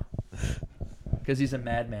don't know. Because he's a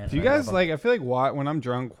madman. Do you guys like? I feel like when I'm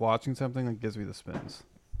drunk, watching something like gives me the spins.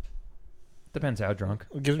 Depends how drunk.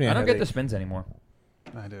 It gives me I a don't get the headache. spins anymore.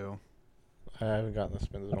 I do. I haven't gotten the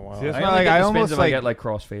spins in a while. See, that's I why, only like, get I the spins almost if I like get like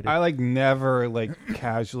crossfaded. I like never like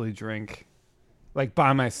casually drink, like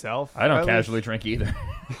by myself. I don't At casually drink either.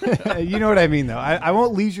 least- you know what I mean, though. I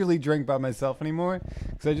won't leisurely drink by myself anymore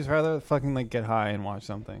because I just rather fucking like get high and watch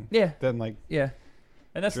something Yeah, than like yeah.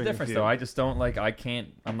 And that's the Drink a difference, few. though. I just don't like. I can't.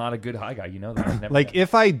 I'm not a good high guy. You know that. I've never like been.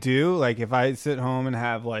 if I do like if I sit home and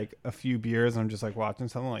have like a few beers and I'm just like watching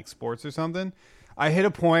something like sports or something, I hit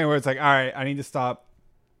a point where it's like, all right, I need to stop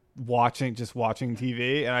watching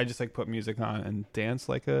TV, and I just like put music on and dance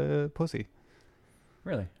like a pussy.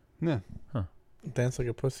 Really? Yeah. Dance like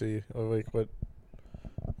a pussy. Or like what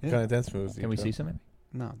Yeah. kind of dance moves? do Can you we do? see something?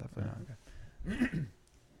 No, definitely not.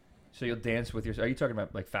 So you'll dance with your. Are you talking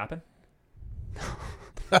about like fapping?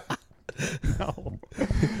 No.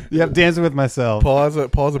 Yeah, I'm dancing with myself. Paul has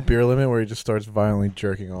a beer limit where he just starts violently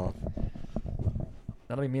jerking off.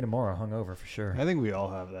 That'll be me tomorrow, hungover for sure. I think we all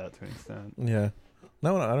have that to an extent. Yeah.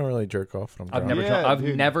 No, I don't really jerk off when I'm I've drunk. never. Yeah, I've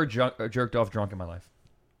dude. never jerked off drunk in my life,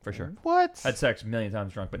 for sure. What? Had sex a million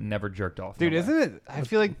times drunk, but never jerked off. Dude, No way. isn't it? I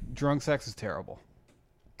feel like drunk sex is terrible.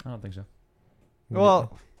 I don't think so.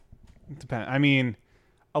 Well, it depends. I mean,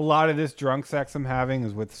 a lot of this drunk sex I'm having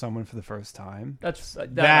is with someone for the first time. That I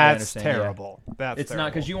That's understand, yeah. terrible. That's It's terrible.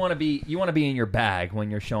 not because you want to be in your bag when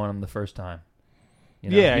you're showing them the first time. You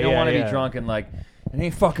know? Yeah, you don't yeah, want to yeah. be drunk and like it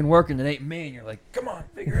ain't fucking working. It ain't me. And you're like, come on,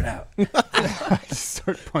 figure it out.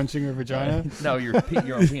 Start punching her vagina. No, your own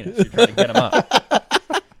penis. You're trying to get them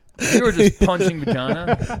up. If you were just punching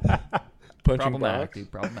vagina, Punching problematic, box.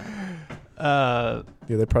 dude. Problematic.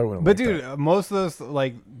 Yeah, they probably wouldn't. But like dude, that. most of those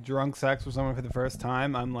like drunk sex with someone for the first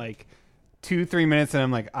time, I'm like 2-3 minutes and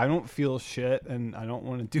I'm like, I don't feel shit and I don't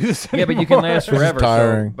want to do this Yeah, anymore. but you can last This is forever. So,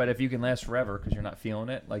 tiring. but if you can last forever because you're not feeling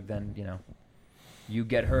it, like then you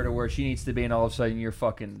get her to where she needs to be, and all of a sudden you're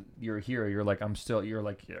a hero. You're like, I'm still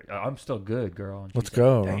good, girl. And Let's she's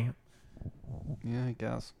go. like, damn. Yeah, I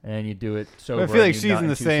guess. And you do it so. But I feel like she's in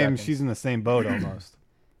the same. She's in the same boat almost.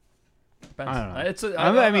 I don't know. It's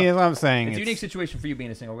I mean, that's what I'm saying. it's a unique situation for you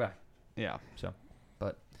being a single guy. Yeah. So,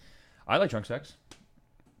 but I like drunk sex.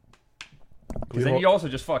 We Because then hold- you also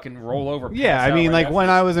just fucking roll over. Yeah, pass I out mean, right like when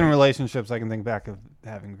after. I was in relationships, I can think back of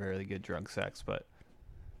having really good drunk sex, but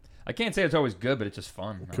I can't say it's always good, but it's just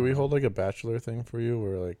fun. Can we hold like a bachelor thing for you,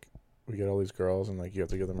 where like we get all these girls and like you have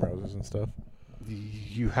to give them roses and stuff?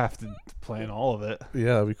 you have to plan all of it.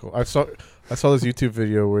 Yeah, that'd be cool. I saw this YouTube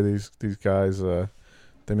video where these guys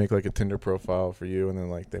they make like a Tinder profile for you, and then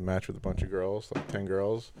like they match with a bunch of girls, like 10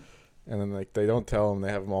 girls, and then like they don't tell them,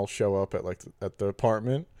 they have them all show up at like at the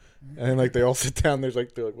apartment, and then like they all sit down. They're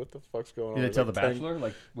like what the fuck's going on? Did they There's, tell like, the 10 Bachelor?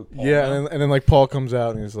 Like, with Paul Yeah, now? and then like Paul comes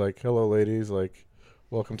out and he's like, "Hello, ladies, like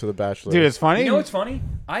welcome to the Bachelor." Dude, it's funny. You know what's funny?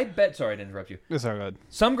 I bet. Sorry to interrupt you. It's all good.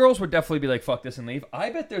 Some girls would definitely be like, "Fuck this" and leave. I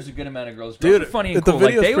bet there's a good amount of girls. Dude, are funny and the cool. Like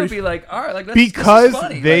video's they would pretty- be like, "All right, like Because this is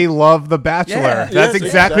funny. they like, love The Bachelor. Yeah. That's Yes,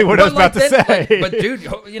 exactly what I was But, about to like, say. then, but dude,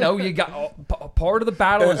 you know, you got part of the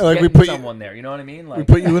battle is Like, we getting put you- someone there. You know what I mean? Like, we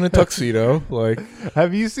put you in a tuxedo, like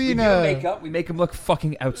Have you we seen? do makeup. We make him look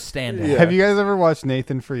fucking outstanding. Yeah. Have you guys ever watched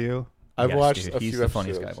Nathan For You? I've Yes, watched dude, a he's few the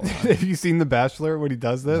funniest guy episodes. of all time. Have you seen The Bachelor when he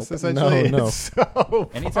does this? Nope. Essentially, No. It's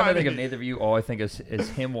so Anytime I think of funny. Nathan View, all I think is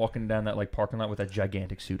him walking down that like parking lot with a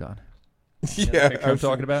gigantic suit on. You know Yeah, the picture I'm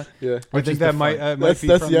talking about. Yeah, I Which think is the that might, fun- might That's- be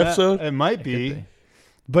that's from the that. episode? It might It could be.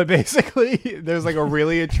 But basically, there's like a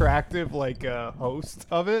really attractive like host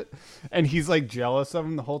of it, and he's like jealous of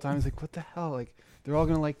him the whole time. He's like, "What the hell? Like, they're all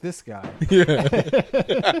gonna like this guy."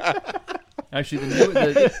 Actually,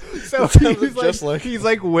 the So sounds he's just like, like- he's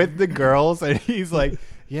like with the girls, and he's like,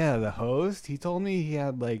 "Yeah, the host. He told me he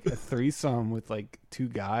had like a threesome with like 2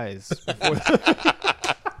 guys." Before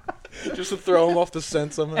just to throw him off the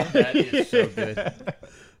scent somehow. that is so good.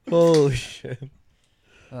 Holy shit!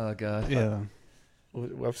 Oh god. yeah, I've-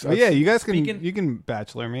 but yeah, you guys can Speaking- you can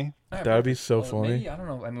bachelor me. All right, That'd be perfect. so Well, funny. Maybe, I don't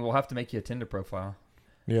know. I mean, we'll have to make you a Tinder profile.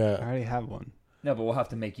 I Yeah. already have one. No, but we'll have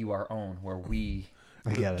to make you our own, where we.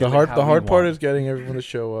 I get it. The it hard how the we hard part want. is getting everyone to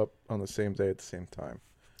show up on the same day at the same time.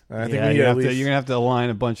 And I think yeah, we need you at have least. to, you're gonna have to align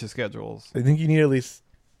a bunch of schedules. I think you need at least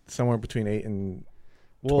somewhere between 8 and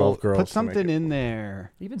 12 Well, girls. put to make something it. in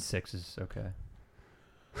there. Even 6 is okay.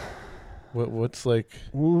 What's like?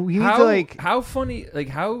 Well, you need to like. how funny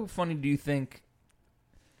do you think?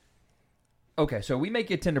 Okay, so we make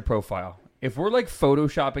you a Tinder profile. If we're like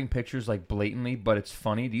photoshopping pictures like blatantly, but it's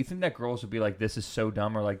funny, do you think that girls would be like, "This is so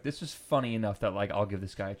dumb," or like, "This is funny enough that like I'll give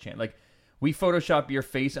this guy a chance"? Like, we Photoshop your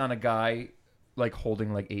face on a guy like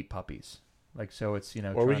holding like 8 puppies, like so it's Or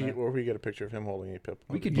trying to- we get a picture of him holding a pip.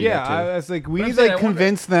 We could do Yeah, that too. I was like, we But I'm need to saying, like I wonder-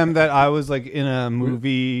 convince them that I was like in a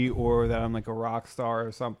movie or that I'm like a rock star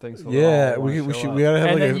or something. So they'll Yeah, all we wanna show should. up. We gotta have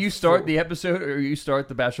and like then a you start the episode, or you start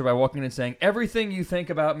the Bachelor by walking in and saying, "Everything you think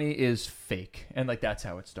about me is fake," and like that's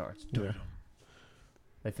how it starts. Yeah.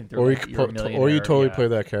 I think they're Or you like, could "You're a or you millionaire," totally yeah. play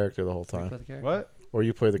that character the whole Play time, the character? What? or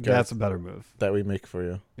you play the character That's a better move. that we make for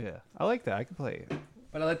you. Yeah, I like that. I can play it.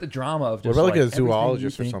 But I like the drama of What just about like a everything you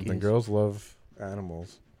zoologist or think something? is- Girls love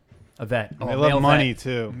animals. A vet. They male love money vet.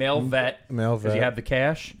 too. Male vet. Male Because vet. you have the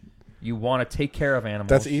cash. You want to take care of animals.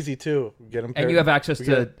 That's easy too. Get them. And you have access we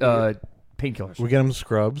to get- painkillers. We get them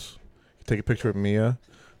scrubs. You take a picture of Mia.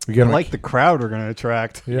 We get I them like the crowd we're gonna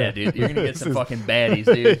attract. Yeah. Dude. You're going to get some fucking baddies,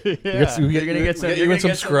 dude. Yeah. You're going to get some. you You're get going some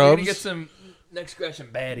to scrubs. get some neck scratching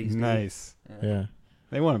baddies. Dude. Nice. Yeah.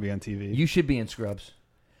 They want to be on TV. You should be in Scrubs.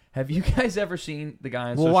 Have you guys ever seen the guy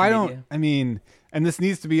on well, social why media? don't I mean? And this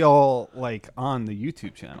needs to be all like on the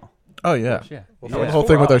YouTube channel. Oh yeah. Yeah. We'll Yeah. film the whole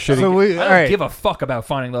thing with our shitty. So we I all don't right. give a fuck about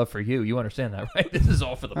finding love for you. You understand that, right? This is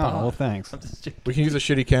all for the Oh pod. well, thanks. I'm just joking. We can use a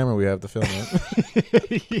shitty camera we have to film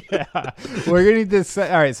it. Yeah, we're gonna need to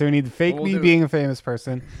say. All right, so we need fake We'll me do- being a famous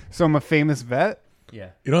person. So I'm a famous vet. Yeah.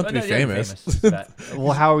 You don't have to Well, be no, you're famous. It's that.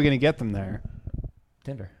 Well, how are we gonna get them there?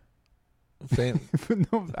 Tinder.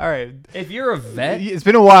 No, all right, If you're a vet, it's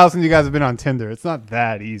been a while since you guys have been on Tinder. It's not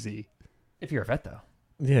that easy. if you're a vet though,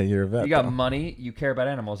 Yeah, you're a vet. you got though. money. You care about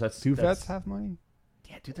animals. That's Do that's, vets have money?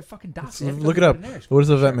 Yeah, dude, they're fucking docs. Look it up. What does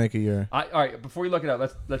a vet make a year? All right, before you look it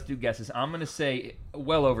up, let's do guesses. I'm gonna say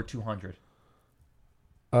well over 200.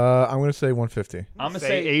 I'm gonna say 150. I'm gonna Say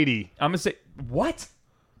say 80. I'm gonna say what?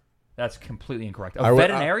 That's completely incorrect. I A would-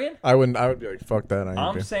 veterinarian? I wouldn't. I would be like, fuck that.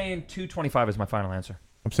 I'm saying 225 is my final answer.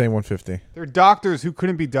 I'm saying 150. They're doctors who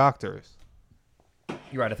couldn't be doctors.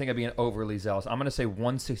 You're right. I think I'm being overly zealous. I'm going to say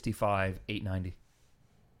 165, 890.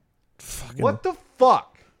 Fucking What the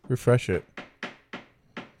fuck? refresh it.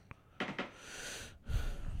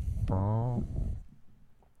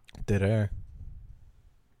 Dead air,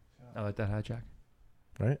 I like that hijack.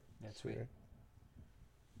 right? Yeah, sweet.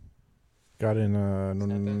 Got in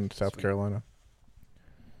Snapback? South Sweet. Carolina.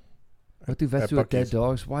 What do vets At do with dead Buc-ee's.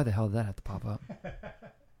 dogs? Why the hell did that have to pop up?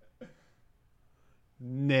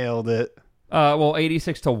 Nailed it. Well,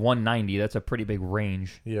 86 to 190. That's a pretty big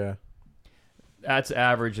range. Yeah. That's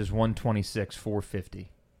average is 126, 450.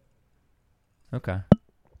 Okay.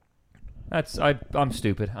 I'm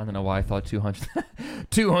stupid. I don't know why I thought 200.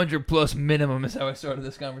 200 plus minimum is how I started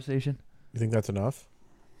this conversation. You think that's enough?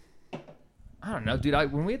 I don't know, dude.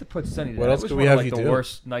 When we had to put Sunny to What that, else it was could one we of have like you the do?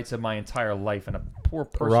 worst nights of my entire life, and a poor A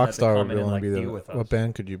person rock had to star come would in and only like be deal the. with us. What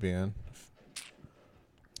band could you be in?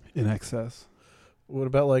 In excess. What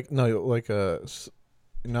about like not like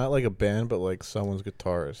a band, but like someone's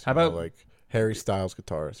guitarist? How you know, about- like Harry Styles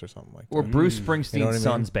guitarist or something like that? Or Bruce Mm. Springsteen's You know what I mean?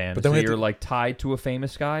 son's band. But then So we have you're to- like tied to a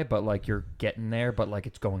famous guy, but like you're getting there, but like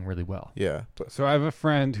it's going really well. Yeah, but So I have a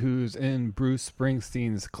friend who's in Bruce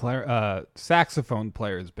Springsteen's saxophone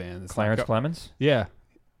player's band. It's not Clarence go- Clemens? Yeah.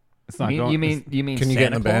 It's not You going. mean Can you Santa get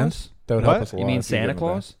in a band? Claus? that would What? help us a lot. You mean if get in Santa a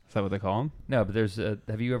Claus? Is that what they call him? No, but there's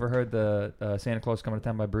have you ever heard the Santa Claus Coming to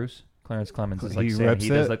Town by Bruce? Clarence Clemens is like He Santa. rips He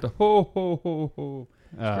does it? like the ho ho ho ho.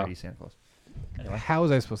 It's great, he's Santa Claus. Anyway, How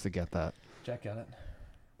was I supposed to get that? Jack got it.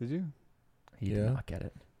 Did you? He Yeah. did not get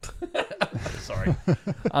it. Sorry.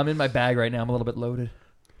 I'm in my bag right now. I'm a little bit loaded.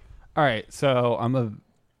 All right. So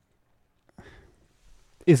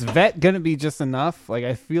is vet gonna be just enough? Like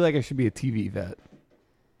I feel like I should be a TV vet.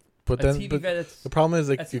 But A then, TV but vet, it's, the problem is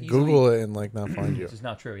like that's you easily- Google it and like not find you. which is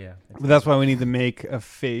not true, yeah. But that's why we need to make a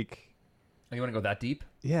fake. Oh, you want to go that deep?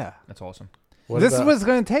 Yeah. That's awesome. This is what it's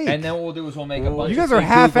gonna take. And then what we'll do is we'll make a Well, bunch you guys of are fake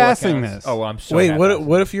Google half-assing accounts. this. Oh, well, I'm so Wait, half-assing.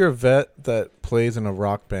 what if you're a vet that plays in a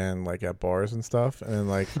rock band like at bars and stuff, and then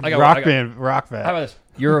like I got- rock band, rock vet. How about this?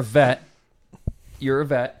 You're a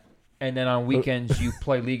vet, and then on weekends you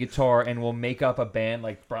play lead guitar, and we'll make up a band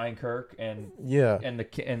like Brian Kirk and yeah,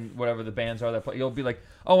 and whatever the bands are that play. You'll be like,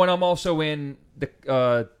 oh, and I'm also in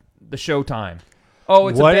the Showtime. Oh,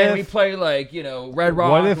 it's What a band if- we play like Red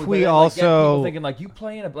Rock. What if with we it, like, get also- people thinking like you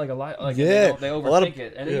play in a lot like Yeah, they a lot of- overthink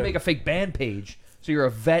it, and then yeah. you make a fake band page. So you're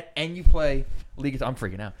a vet and you play lead guitar. I'm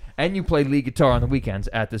freaking out. And you play lead guitar on the weekends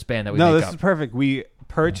at this band that we No, make this up. is perfect. We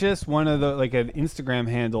purchased one of the like an Instagram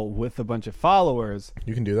handle with a bunch of followers.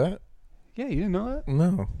 you can do that. Yeah, you didn't know that?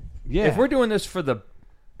 No, Yeah. If we're doing this for the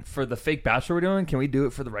fake bachelor we're doing, can we do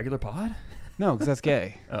it for the regular pod? No, because that's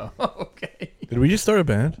gay. Oh, okay. did we just start a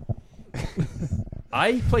band?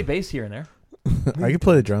 I play bass here and there. I could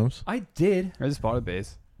play the drums. I did. I just bought a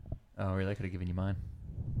bass. Oh, really? I could have given you mine.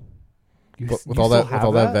 With all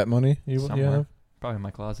that vet money you Somewhere. have Probably in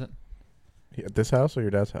my closet. at this house or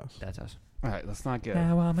your dad's house? Dad's house. All right, let's not get.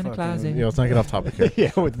 Now I'm in a fucking- closet. Yeah, let's not get off topic here.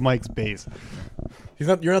 Yeah, with Mike's bass. You're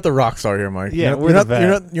not the rock star here, Mike. Yeah, you're we're not, the you're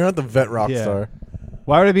vet. not you're not the vet rock Yeah. star.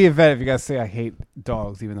 Why would I be a vet if you guys say I hate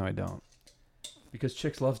dogs, even though I don't? Because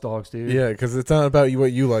chicks loves dogs, dude. Yeah, because it's not about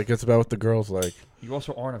what you like; it's about what the girls like. You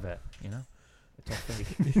also aren't a vet, you know? It's all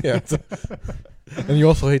fake. Yeah, and you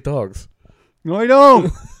also hate dogs. No, I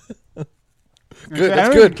don't. Good. I That's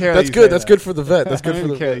don't good. even care That's that you good. say That's that. good for the vet. That's I good don't for even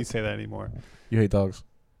the care that vet. you say that anymore. You hate dogs.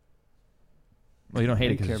 Well, you don't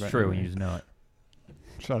hate it I don't care because it's about true and you. you just know it.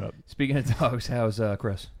 Shut up. Speaking of dogs, how's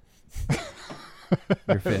Chris?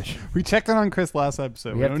 Your fish. We checked in on Chris last episode.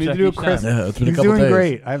 We We have don't to need to check do a each Chris. time. Yeah, it's been He's a couple doing days.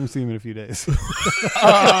 great. I haven't seen him in a few days.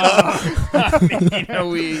 You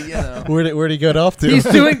know. Where'd he get off to? He's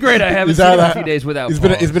doing great. I haven't He's seen out him of in a the- few days without He's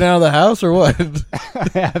pause. been out of the house or what? I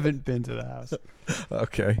haven't been to the house.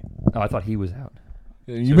 Okay. Oh, I thought he was out.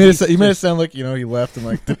 You made it sound like he left and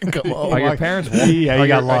like didn't come home. Are your my- parents walking? Yeah, he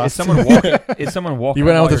got lost. Is someone walking? Is someone walking? He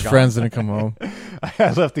went out with while his you're friends and didn't come home.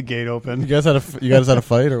 I left the gate You open. guys had a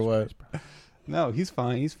fight or what? No, he's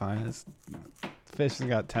fine. He's fine. This fish has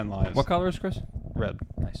got 10 lives. gone? What color is Chris? Red?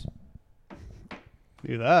 Nice.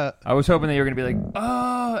 Do that. I was hoping that you were going to be like,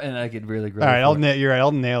 oh, and I could really grow. All right, you're right.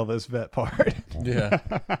 I'll nail this vet part. Yeah.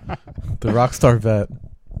 The rock star vet.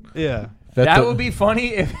 Yeah. That would be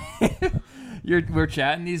funny if we're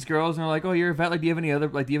chatting these girls and they're like, "Oh, you're a vet. Like, do you have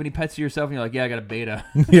any pets to yourself?" And you're like, "Yeah, I got a beta,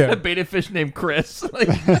 Yeah. a beta fish named Chris."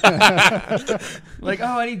 Like,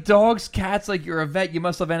 "Oh, any dogs, cats? Like, you're a vet. You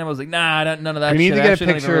must love animals." Like, nah, none of that. We need shit. to I get a actually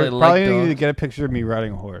don't even picture. really Probably like need to dogs. get a picture of me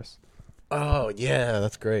riding a horse. Oh yeah,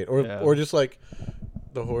 that's great. Or Yeah. or just like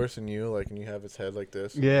the horse and you, like, and you have its head like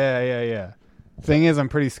this. Yeah. Thing is, I'm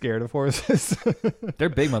pretty scared of horses. They're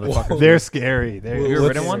big motherfuckers. They're scary. Have you ever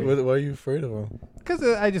ridden one? Why are you afraid of them? Because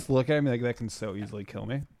I just look at them like that can so easily kill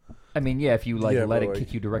me. I mean, yeah, if you let but, it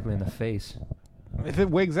kick you directly in the face. If it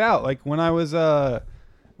wigs out, like when I was a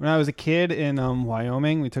kid in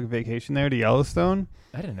Wyoming, we took a vacation there to Yellowstone.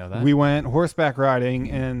 I didn't know that. We went horseback riding,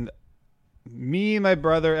 and me, my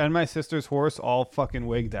brother, and my sister's horse all fucking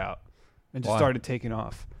wigged out and just started taking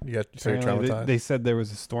off. You you're traumatized? They said there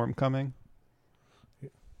was a storm coming.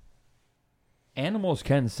 Animals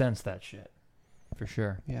can sense that shit, for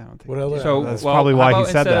sure. Yeah, I don't think. What else? So that's probably why he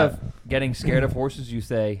said that. Instead of getting scared of horses, you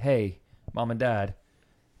say, "Hey, mom and dad,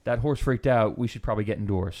 that horse freaked out. We should probably get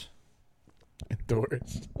indoors."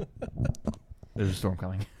 Indoors. There's a storm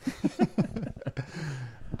coming.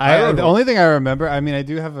 The only thing I remember, I mean, I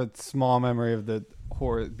do have a small memory of the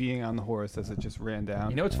horse being on the horse as it just ran down.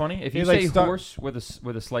 You know what's funny? If you say horse with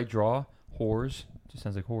a slight draw, whores, it just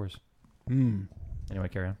sounds like whores. Anyway,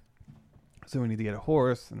 carry on. So we need to get a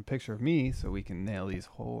horse and a picture of me so we can nail these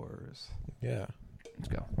whores. Yeah. Let's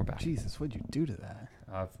go. We're back. Jesus, what'd you do to that?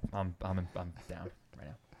 I'm down right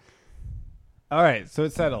now. All right, so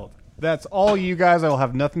it's settled. That's all you guys. I will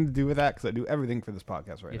have nothing to do with that because I do everything for this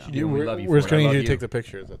podcast right now. You do. We love you. We're just going to need you to take the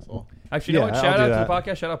pictures. That's all. Actually, you know what? Shout out to the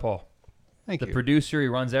podcast. Shout out Paul. Thank you. The producer. He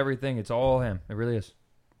runs everything. It's all him. It really is.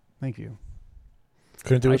 Thank you.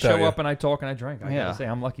 Couldn't do it without you. I show up and I talk and I drink. I gotta say,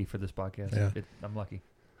 I'm lucky for this podcast. Yeah. I'm lucky.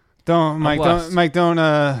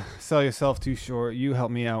 Don't sell yourself too short. You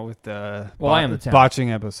help me out with the I am the talent.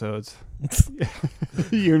 botching episodes.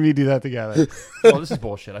 You and me do that together. Well, this is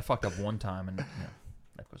bullshit. I fucked up one time and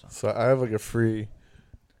that goes on. So I have like a free.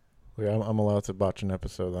 Like I'm allowed to botch an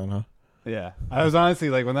episode then, huh? Yeah, I was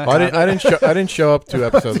honestly like when that. I didn't show up 2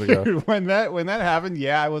 episodes ago. Dude, when that happened,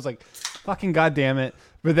 yeah, I was like, fucking goddamn it.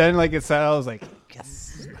 But then like it said, I was like,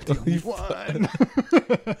 yes. You won.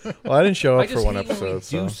 Well, I didn't show up for one episode. When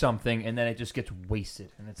we do something and then it just gets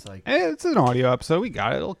wasted, and it's like it's an audio episode. We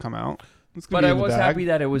got it. It'll come out. But I was happy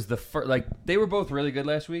that it was the first. Like they were both really good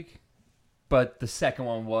last week, but the second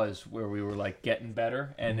one was where we were like getting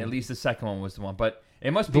better, and at least the second one was the one. But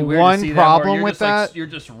it must be weird to see problem with that. Like, you're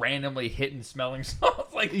just randomly hitting smelling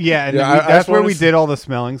salts. Like that's where we did all the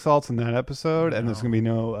smelling salts in that episode, and there's gonna be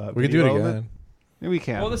no. We can do it again. Yeah, we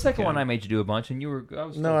can. Well, the second one I made you do a bunch, and you were. I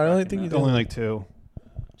don't think you did. Only like 2.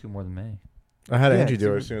 2 more than me. I had Angie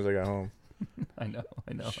do it as soon as I got home. I know.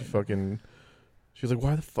 She was like,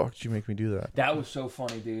 "Why the fuck did you make me do that?" That was so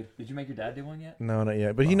funny, dude. Did you make your dad do one yet? No, not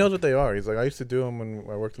yet. But he knows what they are. He's like, I used to do them when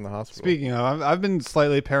I worked in the hospital. Speaking of, I've been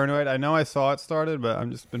slightly paranoid. I know I saw it started, but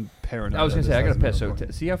I'm just been paranoid. I was gonna say I gotta piss. So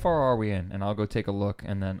see how far are we in, and I'll go take a look,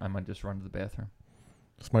 and then I might just run to the bathroom.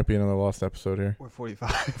 This might be another lost episode here. We're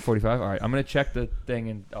 45. 45. All right, I'm gonna check the thing,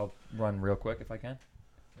 and I'll run real quick if I can.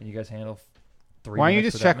 Can you guys handle 3 Why don't you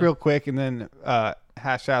minutes just check without me? real quick and then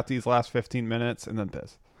hash out these last 15 minutes and then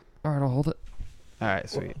piss? All right, I'll hold it. All right,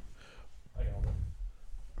 sweet. Are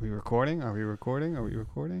we recording? Are we recording?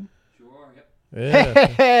 Sure. Yep. Yeah.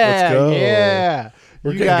 Let's go. Yeah.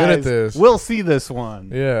 We're You getting guys good at this. We'll see this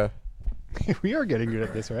one. Yeah. We are getting good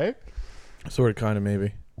at this, right? Sort of, kind of,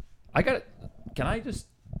 maybe. I got it. Can I just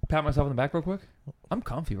pat myself on the back real quick? I'm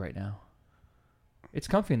comfy right now. It's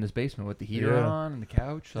comfy in this basement with the heater on and the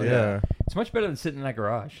couch. Like, it's much better than sitting in that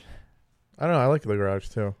garage. I don't know. I like the garage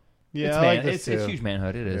too. Yeah, I like this it's too. huge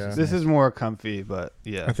manhood. It is. Yeah. This is more comfy, but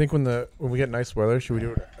yeah, I think when we get nice weather, should we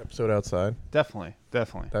do an episode outside? definitely.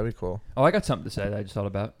 That'd be cool. Oh, I got something to say that I just thought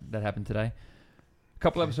about that happened today. A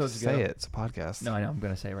couple episodes ago. Say it. It's a podcast. No, I know. I'm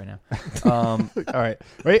going to say it right now. All right.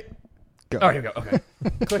 Wait. Go. Oh, here we go. Okay.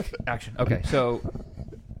 Click. Action. Okay. So,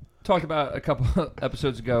 talked about a couple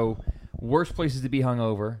episodes ago, worst places to be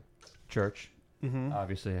hungover. Church. Mm-hmm.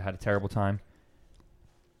 Obviously, I had a terrible time.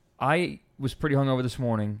 I was pretty hungover this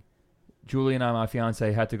morning. Julie and I, my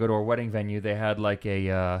fiance, had to go to our wedding venue. They had like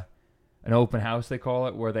an open house, they call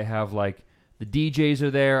it, where they have like the DJs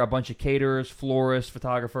are there, a bunch of caterers, florists,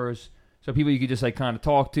 photographers. So people you could just like kind of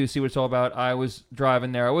talk to, see what it's all about. I was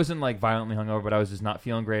driving there. I wasn't like violently hungover, but I was just not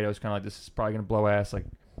feeling great. I was kind of like, this is probably going to blow ass. Like,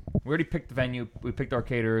 we already picked the venue. We picked our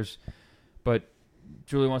caterers. But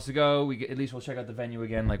Julie wants to go. At least we'll check out the venue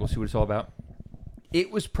again. Like, we'll see what it's all about.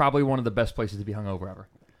 It was probably one of the best places to be hungover ever.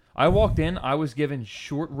 I walked in. I was given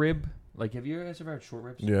short rib. Like, have you guys ever had short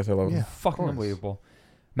ribs? Yes, I love them. Yeah, fucking unbelievable.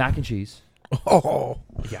 Mac and cheese. Oh.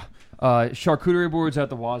 Yeah. Charcuterie boards at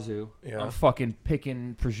the wazoo. Yeah. I'm fucking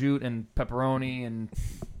picking prosciutto and pepperoni and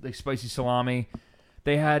like spicy salami.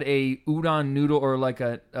 They had a udon noodle or like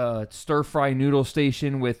a stir fry noodle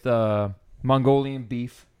station with Mongolian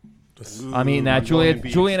beef. I'm eating that. Mongolian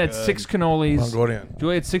Julian had beef's 6 good. cannolis. Mongolian.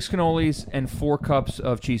 Julian had 6 cannolis and 4 cups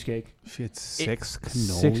of cheesecake. She had 6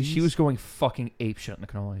 cannolis. 6. She was going fucking apeshit in the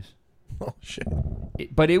cannolis. Oh shit.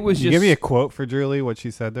 But it was Can you just. give me a quote for Julie, what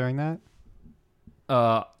she said during that?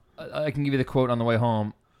 I can give you the quote on the way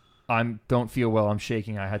home. Don't feel well. I'm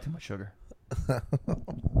shaking. I had too much sugar.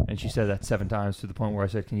 And she said that 7 times to the point where I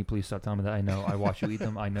said, "Can you please stop telling me that? I know. I watch you eat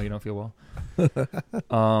them. I know you don't feel well."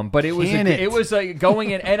 But it was it was like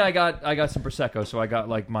going in, and I got some prosecco, so I got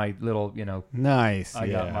like my little Nice. I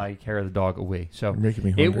got my hair of the dog away. So You're making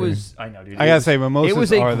me hungry. it was. I know, dude. I gotta say, mimosas it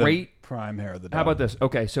was a are great. the prime hair of the dog. How about this?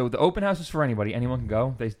 Okay, so the open house is for anybody. Anyone can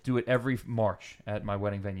go. They do it every March at my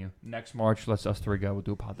wedding venue. Next March, let's us 3 go. We'll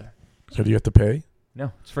do a pod there. So do you have to pay?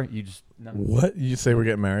 No, it's free. You just no. What? You say we're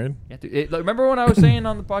getting married? You have to, remember when I was saying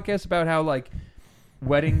on the podcast about how like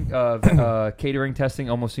wedding catering testing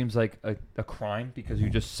almost seems like a crime because you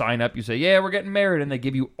just sign up, you say, yeah, we're getting married, and they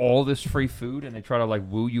give you all this free food and they try to like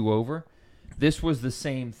woo you over. This was the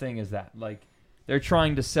same thing as that. Like they're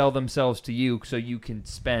trying to sell themselves to you so you can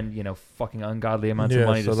spend, fucking ungodly amounts of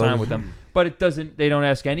money to sign with them. But they don't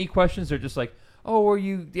ask any questions. They're just like, oh, do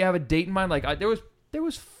you have a date in mind? Like there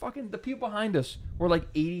was fucking, the people behind us were like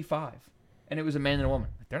 85, and it was a man and a woman.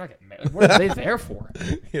 Like, they're not getting married. Like, what are they there for?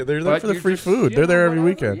 Yeah, they're there for the free food. They're there every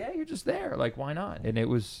weekend. Yeah, you're just there. Like, why not? And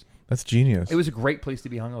that's genius. It was a great place to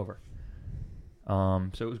be hungover.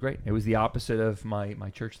 So it was great. It was the opposite of my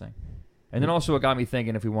church thing. And then also it got me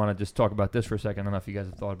thinking, if we want to just talk about this for a second, I don't know if you guys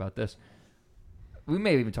have thought about this. We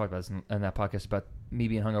may have even talked about this in that podcast about me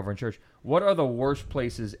being hungover in church. What are the worst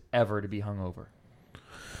places ever to be hungover?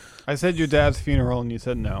 I said your dad's funeral, and you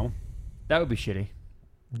said no. That would be shitty.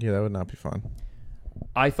 Yeah, that would not be fun.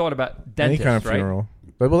 I thought about dentist, Any kind of funeral.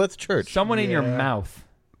 But that's church. Someone in your mouth.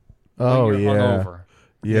 Oh, when you're hungover.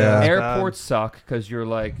 Yeah. Airports suck because you're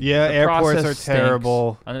like, yeah, the airports process are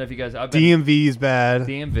terrible. Stinks. I don't know if you guys. DMV's bad.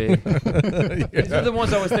 DMV. These are the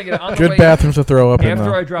ones I was thinking of. On the Good way, bathrooms to throw up in.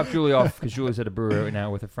 After I dropped Julie off, because Julie's at a brewery right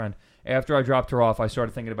now with a friend. After I dropped her off, I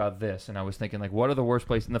started thinking about this, and I was thinking, like, what are the worst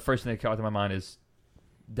places? And the first thing that came to my mind is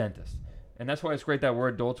dentist. And that's why it's great that we're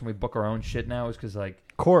adults and we book our own shit now, is because, like...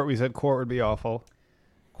 Court, we said court would be awful.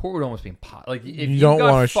 Court would almost be impossible. Like, if you don't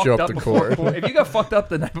want to show up to court. If you got fucked up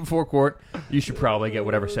the night before court, you should probably get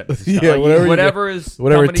whatever sentence. Yeah, like,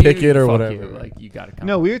 whatever ticket you, or fuck whatever. You. Like, you got to come.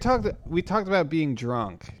 No, we talked about being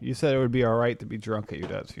drunk. You said it would be all right to be drunk at your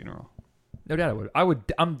dad's funeral. No doubt I would.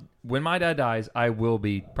 When my dad dies, I will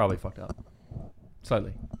be probably fucked up.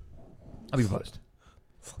 Slightly. I'll be buzzed.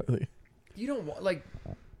 Slightly. You don't want, like...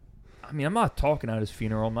 I mean, I'm not talking at his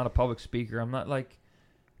funeral. I'm not a public speaker. I'm not like...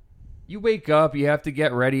 You wake up, you have to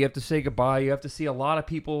get ready, you have to say goodbye, you have to see a lot of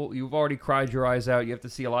people. You've already cried your eyes out. You have to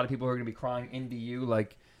see a lot of people who are going to be crying into you.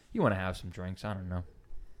 Like, you want to have some drinks. I don't know.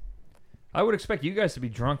 I would expect you guys to be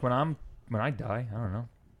drunk when I die. I don't know.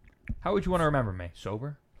 How would you want to remember me?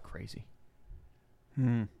 Sober? Crazy.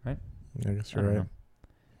 Right? I guess you're right.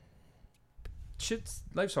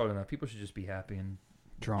 Life's hard enough. People should just be happy and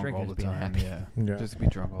Drunk all the being time. happy. Yeah. Just be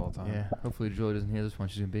drunk all the time. Yeah. Hopefully Julie doesn't hear this one.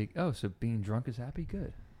 She's going to be, oh, so being drunk is happy?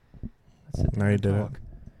 Good. Let's sit Now down you and did talk.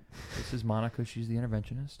 This is Monica. She's the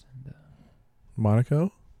interventionist. And,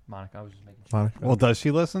 Monaco? Monica. I was just making Monaco. Well, does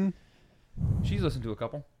she listen? She's listened to a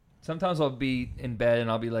couple. Sometimes I'll be in bed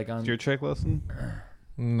and I'll be like on... Does your chick listen?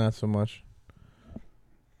 Not so much.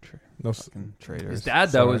 No. Fucking traitors. His dad,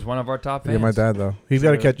 though, Sorry. is one of our top fans. Yeah, my dad though. He's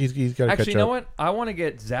got to catch. He's got to catch up. Actually, you know what? I want to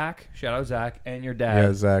get Zach. Shout out Zach and your dad.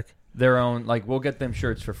 Yeah, Zach. Their own. Like, we'll get them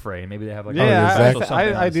shirts for free. Maybe they have like. Yeah, Zach-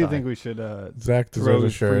 I do think we should Zach throw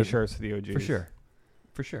deserves a free shirt. shirts to the OGs.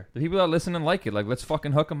 For sure. The people that listen and like it, like, let's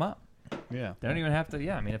fucking hook them up. Yeah. They don't even have to.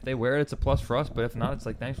 Yeah, I mean, if they wear it, it's a plus for us. But if not, it's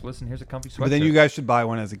like, thanks for listening. Here's a comfy sweatshirt. But then you guys should buy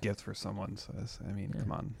one as a gift for someone. So I mean,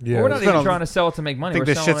 come on. Yeah. Well, we're not It's even not- trying to sell it to make money. Think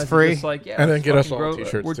we're this selling shit's it to free? just like, yeah, And then let's get us fucking all grow-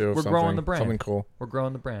 t-shirts we're, too. We're growing the brand. Something cool. We're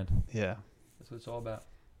growing the brand. Yeah. That's what it's all about.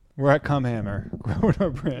 We're at Cumhammer, growing our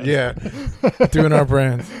brand. Yeah. Doing our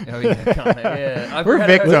brand. Oh yeah, yeah. We're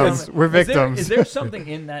victims. We're victims. Is there something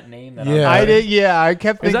in that name that Yeah. I did. Yeah, I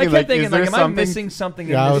kept Because thinking. I kept thinking, is there like, am I something? missing something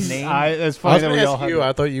Yeah, in I this was- name? It's I funny was that going we to all ask had. you.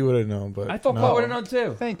 I thought you would have known, but I thought no. Paul would have known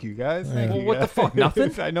too. Thank you guys. Yeah. Thank Well, you what the guys. fuck,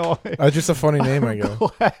 nothing? I know. Just a funny name, I guess.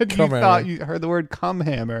 Glad you Cumhammer. thought you heard the word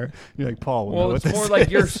Cumhammer. You're like Paul. Will know Well, what it's more this like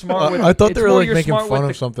is. you're smart with. I thought it's they were more like you're making smart fun with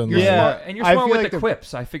of something. You're like- Yeah. smart, and you're I smart feel with like the the-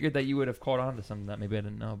 quips. I figured that you would have caught on to something that maybe I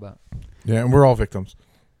didn't know about. Yeah, and we're all victims.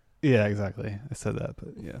 Yeah, exactly. I said that,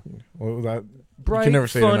 but yeah. Well, that Bright, can never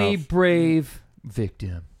say it funny, enough. brave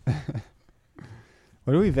victim.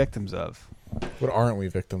 What are we victims of? what aren't we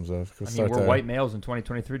victims of? I mean, we're white males in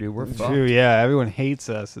 2023, dude. We're fucked. True. Yeah, everyone hates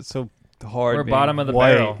us. It's so hard. We're being bottom of the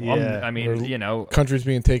white. barrel. Yeah. I mean, you know, Countries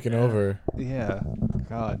being taken over. Yeah.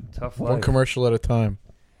 God. tough One life. commercial at a time.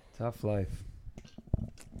 Tough life.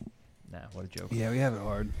 Nah, what a joke. Yeah, we have it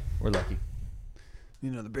hard. We're lucky.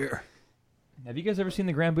 You know the beer. Have you guys ever seen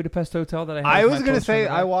the Grand Budapest Hotel that I had? I as was my gonna post say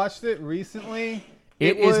from I the- watched it recently.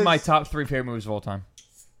 It is was- my top 3 favorite movies of all time.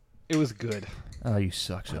 It was good. Oh, you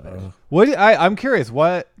suck so bad. I'm curious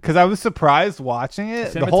what because I was surprised watching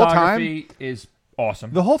it the whole time. Cinematography is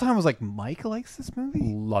awesome. The whole time I was like, Mike likes this movie.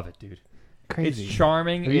 Love it, dude. Crazy. It's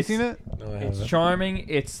charming. Have you It's- seen it? No, I It's haven't. charming.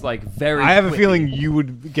 It's like very. I have a quippy. feeling you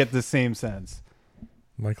would get the same sense.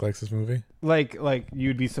 Mike likes this movie. Like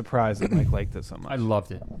you'd be surprised that Mike liked it so much. I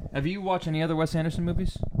loved it. Have you watched any other Wes Anderson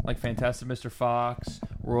movies? Like Fantastic Mr. Fox,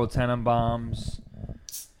 Royal Tenenbaums.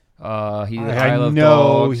 He did I Isle of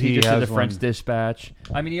know Dogs. He he just did has The French one. Dispatch.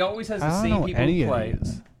 I mean, he always has the I don't same know people any who of play.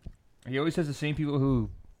 these. He always has the same people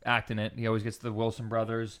who act in it. He always gets the Wilson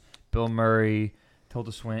brothers, Bill Murray,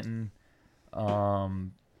 Tilda Swinton, My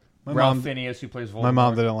Ralph mom, Fiennes, who plays Voldemort. my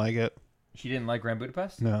mom didn't like it. She didn't like Grand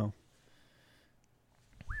Budapest? No.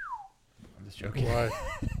 I'm just joking. Why?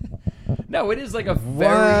 No, it is like a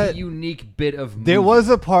very What? unique bit of movie. There was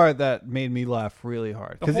a part that made me laugh really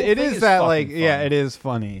hard The because whole it thing is is that fucking like yeah, funny. it is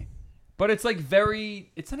funny. But it's like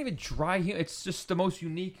very. It's not even dry humor. It's just the most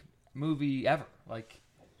unique movie ever. Like,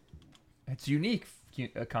 it's unique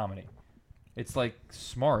comedy. It's like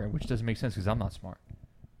smart, which doesn't make sense because I'm not smart.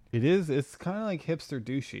 It is. It's kind of like hipster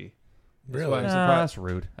douchey. Really? why I'm Nah, surprised. that's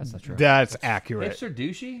rude. That's not true. That's accurate. Hipster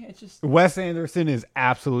douchey. It's just Wes Anderson is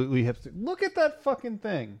absolutely hipster. Look at that fucking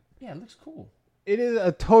thing. yeah, it looks cool. It is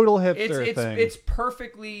a total hipster It's thing. it's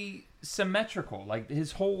perfectly symmetrical. Like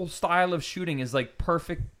his whole style of shooting is like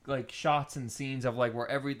perfect, like shots and scenes of like where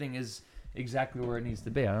everything is exactly where it needs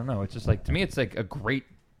to be. I don't know. It's just like to me, it's like a great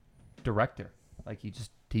director. Like he has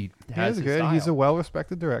He's his good. style. He's a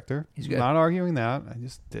well-respected director. He's good. Not arguing that. I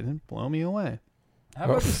just didn't blow me away. How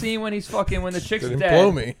about the scene when he's fucking when the chick's Didn't dead?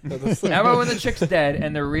 blow me. How about when the chick's dead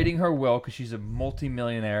and they're reading her will because she's a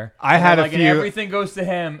multimillionaire? I And had they're a like, and few- everything goes to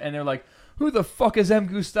him, and they're like, "Who the fuck is M.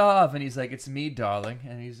 Gustav?" And he's like, "It's me, darling."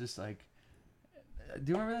 And he's just like,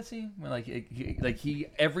 "Do you remember that scene when he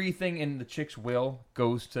everything in the chick's will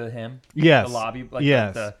goes to him?" Yes. The lobby, like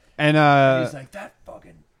yes. the- And and he's like that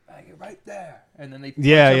fucking bag right there, and then they punch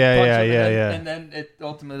Yeah, him, yeah, punch yeah, him, yeah, and then, yeah. and then it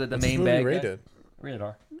ultimately the What's this main movie bag rated? rated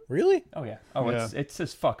R. Really? Oh yeah. Oh, Yeah. it's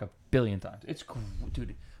says fuck a billion times. It's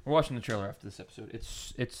dude. We're watching the trailer after this episode.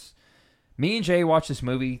 It's me and Jay watch this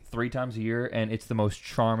movie 3 times a year, and it's the most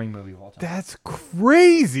charming movie of all time. that's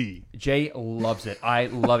crazy. Jay loves it. I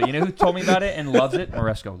love it. You know who told me about it and loves it?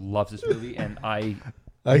 Moresco loves this movie, and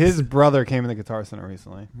His brother came in the Guitar Center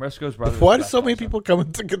recently. Moresco's brother. Why is do the so best many also. people come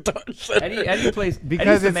into Guitar Center? Eddie plays Because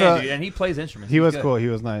Eddie's the it's man, a- dude, and he plays instruments. He He's was good. cool. He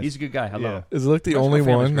was nice. He's a good guy. I love Yeah. him. Is it like the Rest of only my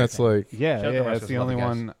family's one great that's thing. like? Yeah, Shout out to yeah. West That's Coast the Love only guys.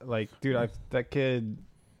 one. Like, dude, that kid.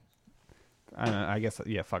 I don't know. I guess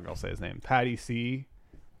yeah. Fuck, I'll say his name. Patty C.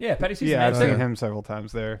 Yeah, Patty C's Yeah, I've the seen man too. him several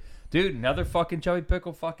times there. Dude, another fucking chubby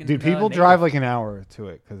pickle fucking Dude, people native. drive like an hour to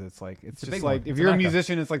it because it's like it's a just big like one. if It's you're a Mecca.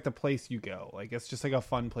 musician, it's like the place you go. Like it's just like a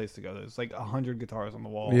fun place to go. There's like 100 guitars on the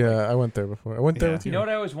wall. Yeah, I went there before. I went there Yeah. with You you. know what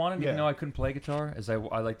I always wanted, Yeah. even though I couldn't play guitar, is I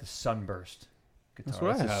like the Sunburst guitar. That's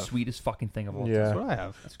what I the have. sweetest fucking thing of all Yeah. That's what I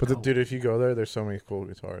have. Let's But go. dude, if you go there, there's so many cool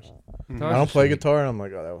guitars. Mhm. I don't are play sweet. guitar, and I'm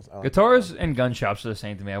like, oh, that was I don't Guitars and gun shops are the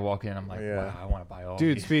same to me. I walk in, I'm like, Yeah. wow, I want to buy all.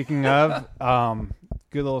 Dude, these. speaking of,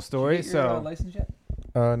 good little story. Did you get your, So, license yet?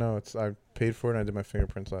 No, it's I paid for it. and I did my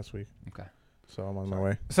fingerprints last week. Okay. So I'm on my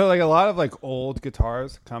way. so like a lot of like old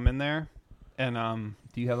guitars come in there, and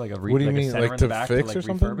Do you have like a What do you like mean, a center like in to the back fix to, or like,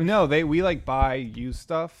 something? refurbish? no, we like buy used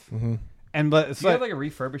stuff, Mm-hmm. and but it's Do you like, have like a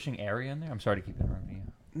refurbishing area in there? I'm sorry to keep interrupting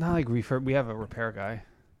you. not like refurb. We have a repair guy.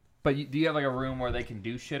 But do you have like a room where they can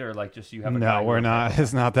do shit, or like just you have? A guy No, who we're repairs not. it?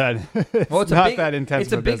 It's not that. It's Well, it's a not big, that intense.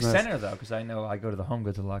 It's a of big business. center though, because I know I go to the Home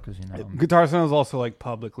Goods a lot, because you know. Guitar Center is also like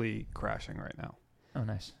publicly crashing right now. Oh,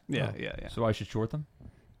 nice. Yeah, Oh. yeah, yeah. So I should short them.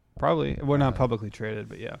 Probably we're not publicly traded,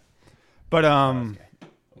 but yeah. But Okay.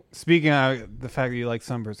 speaking of the fact that you like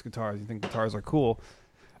Sunburst guitars, you think guitars are cool.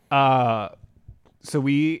 So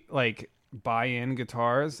we like buy in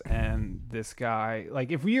guitars, and this guy,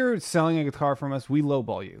 like, if you're selling a guitar from us, we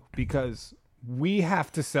lowball you because we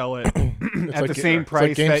have to sell it at the same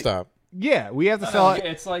price. It's like that, GameStop. yeah, we have to No, sell no, it.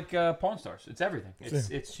 it's like Pawn Stars. It's everything. It's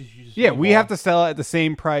just, you just Yeah, lowball. we have to sell it at the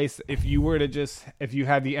same price. If you were to if you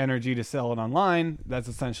had the energy to sell it online, that's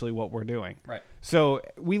essentially what we're doing. Right. So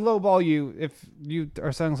we lowball you if you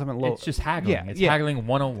are selling something low. It's just haggling. Yeah, It's yeah. haggling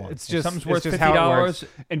 101. It's If just something's it's worth just $50, how it works.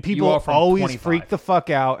 And people offer 'em always 25. freak the fuck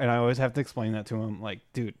out, and I always have to explain that to them. Like,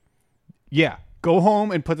 dude, yeah, go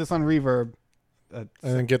home and put this on reverb, and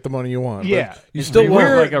then get the money you want. Yeah. But you still We're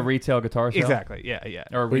want like a retail guitar sale? Exactly. Yeah.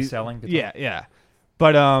 Or reselling guitar? Yeah.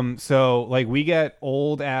 But so like we get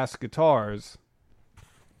old ass guitars,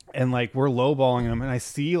 and like we're lowballing them, and I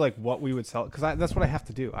see like what we would sell because that's what I have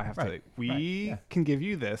to do. I have to. We can give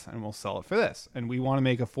you this, and we'll sell it for this, and we want to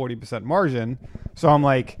make a 40% margin. So I'm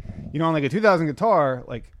like, on like a 2000 guitar,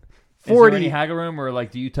 like 40. Is there any haggle room, or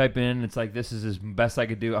like do you type in? It's like this is as best I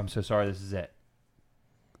could do. I'm so sorry. This is it.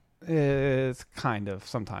 It's kind of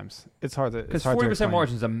sometimes it's hard to because 40%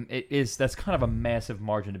 margin is that's kind of a massive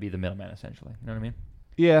margin to be the middleman essentially. You know what I mean?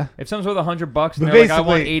 Yeah. If someone's worth $100 and But they're like, I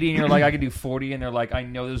want basically- 80, and you're like, I can do 40, and they're like, I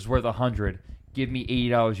know this is worth 100. Give me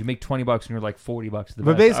 $80. You make $20, and you're like $40. The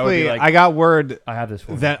But best. basically, I would be like, I got word I have this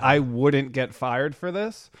for that I wouldn't get fired for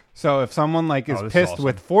this. So if someone like is this is pissed awesome.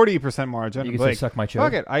 with 40% margin, You I'm can say, like, suck my choke.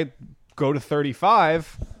 fuck it, I go to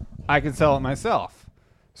 35, I can sell it myself.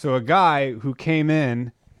 So a guy who came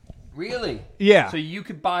in, Really? yeah, So you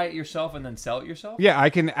could buy it yourself and then sell it yourself? yeah, I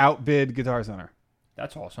can outbid Guitar Center.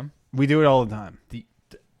 That's awesome. We do it all the time.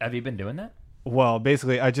 Have you been doing that? Well,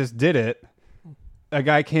 basically, I just did it. A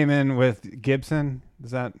guy came in with Gibson. Does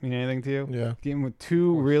that mean anything to you? Yeah. Came with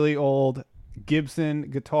two really old Gibson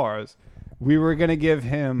guitars. We were gonna give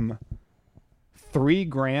him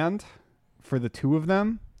 $3,000 for the two of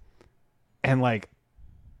them, and like,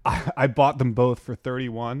 I bought them both for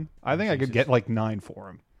 31. I think I could get like 9 for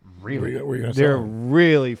them. Really? Where you gonna They're sell them?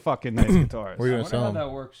 really fucking nice guitars. Where you I gonna wonder sell how them?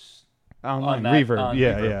 that works. On that- Reverb. on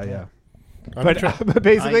Yeah, Reverb, yeah. I'm But, try- but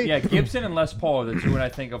basically, Yeah, Gibson and Les Paul are the two when I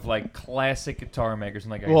think of like classic guitar makers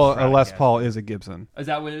and like. well, a Les Stratocaster. Paul is a Gibson. Is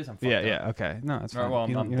that what it is? I'm fucked Yeah, up. yeah. Okay, no, that's All right, fine. well,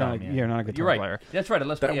 You- I'm you're, dumb, not, yeah. you're not a guitar You're right. player. That's right. A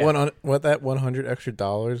Les Paul. That Yeah. that $100 extra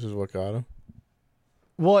is what got him.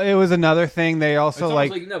 Well, it was another thing. They It's also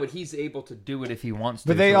almost like no, but he's able to do it if he wants to.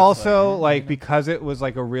 but they so it's also like, like because it was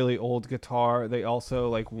like a really old guitar, they also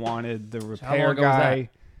like wanted the how repair long ago was guy. that?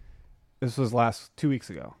 This was last 2 weeks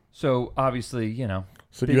ago. So obviously,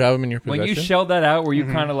 So do you have them in your possession? when you shelled that out, were you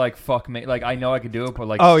Mhm. kind of like, fuck me? Like, I know I could do it, but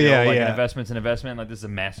like, Oh, still, yeah, like yeah. an investment's an investment. Like, this is a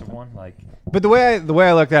massive one. Like, But the way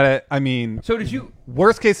I looked at it, I mean, so did you?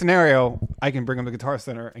 worst case scenario, I can bring them to Guitar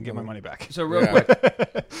Center and get my money back. So real Yeah.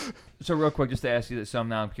 quick. So real quick, just to ask you this, so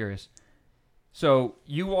now I'm curious. So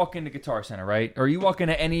you walk into Guitar Center, right? Or you walk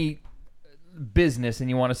into any business and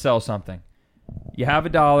you want to sell something. You have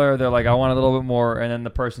 $1. They're like, I want a little bit more, and then the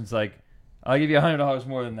person's like, I'll give you $100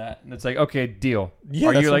 more than that, and it's like, okay, deal. Yeah,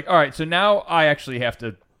 Or that's you're what- like, all right, so now I actually have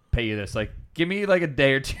to pay you this. Like, give me like a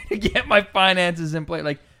day or two to get my finances in place.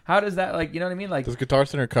 Like, how does that, like, you know what I mean? Like, Does Guitar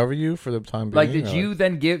Center cover you for the time being? like, did or you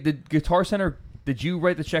then give the Guitar Center? Did you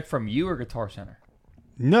write the check from you or Guitar Center?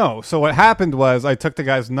 No. So what happened was I took the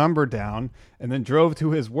guy's number down and then drove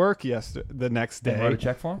to his work the next And wrote a day.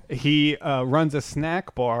 check for him. He runs a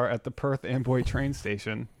snack bar at the Perth Amboy train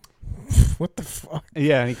station. What the fuck?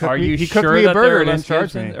 Yeah, and he cooked Are me, you he cooked sure me a that burger they're and Les didn't charge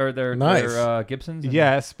Gibson, me. or they're Nice. Gibsons?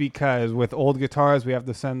 Yes, because with old guitars, we have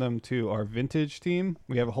to send them to our vintage team.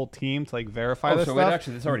 We have a whole team to like verify Oh, this so stuff. wait,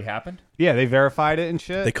 actually, this already happened. Yeah, they verified it and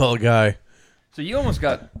shit. They call a guy. So you almost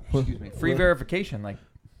got, excuse me, free What? verification. Like,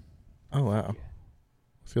 Oh wow.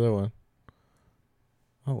 What's the other one?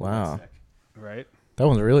 Oh wow. right? That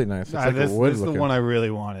one's really nice. It's like this a wood is the looking. one I really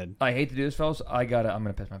wanted. I hate to do this, fellas. I'm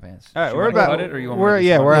gonna piss my pants. All right, So we're you wanna about cut it, or you want we're me to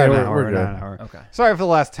yeah just we're talk? at an Yeah, hour. we're We're good. at an hour. Okay. Sorry for the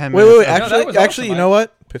last 10 Wait, minutes. wait, No, that actually, was actually, awesome. you know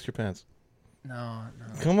what? Piss your pants. No.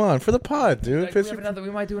 Come on, for the pod, dude. Like, Piss your. we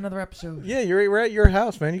might do another episode. Yeah, we're at your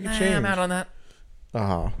house, man. You can change. I'm out on that. Oh.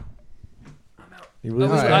 I'm out. You believe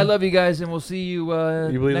Listen, this I guy? love you guys, and we'll see you.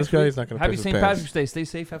 You believe next this guy? week. He's not gonna Happy piss his St. pants. Patrick's Day. Stay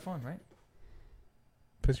safe. Have fun. Right?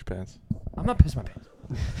 Piss your pants. I'm not pissing my pants.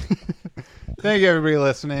 Thank you everybody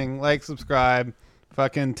listening. Like, subscribe,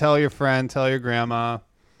 fucking tell your friend, tell your grandma.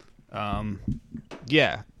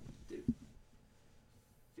 Yeah.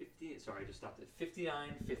 50. Sorry, I just stopped it.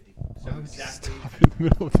 59.50. So Stop in the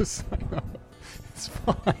middle of the sign off. It's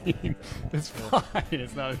fine. It's fine.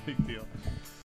 It's not a big deal.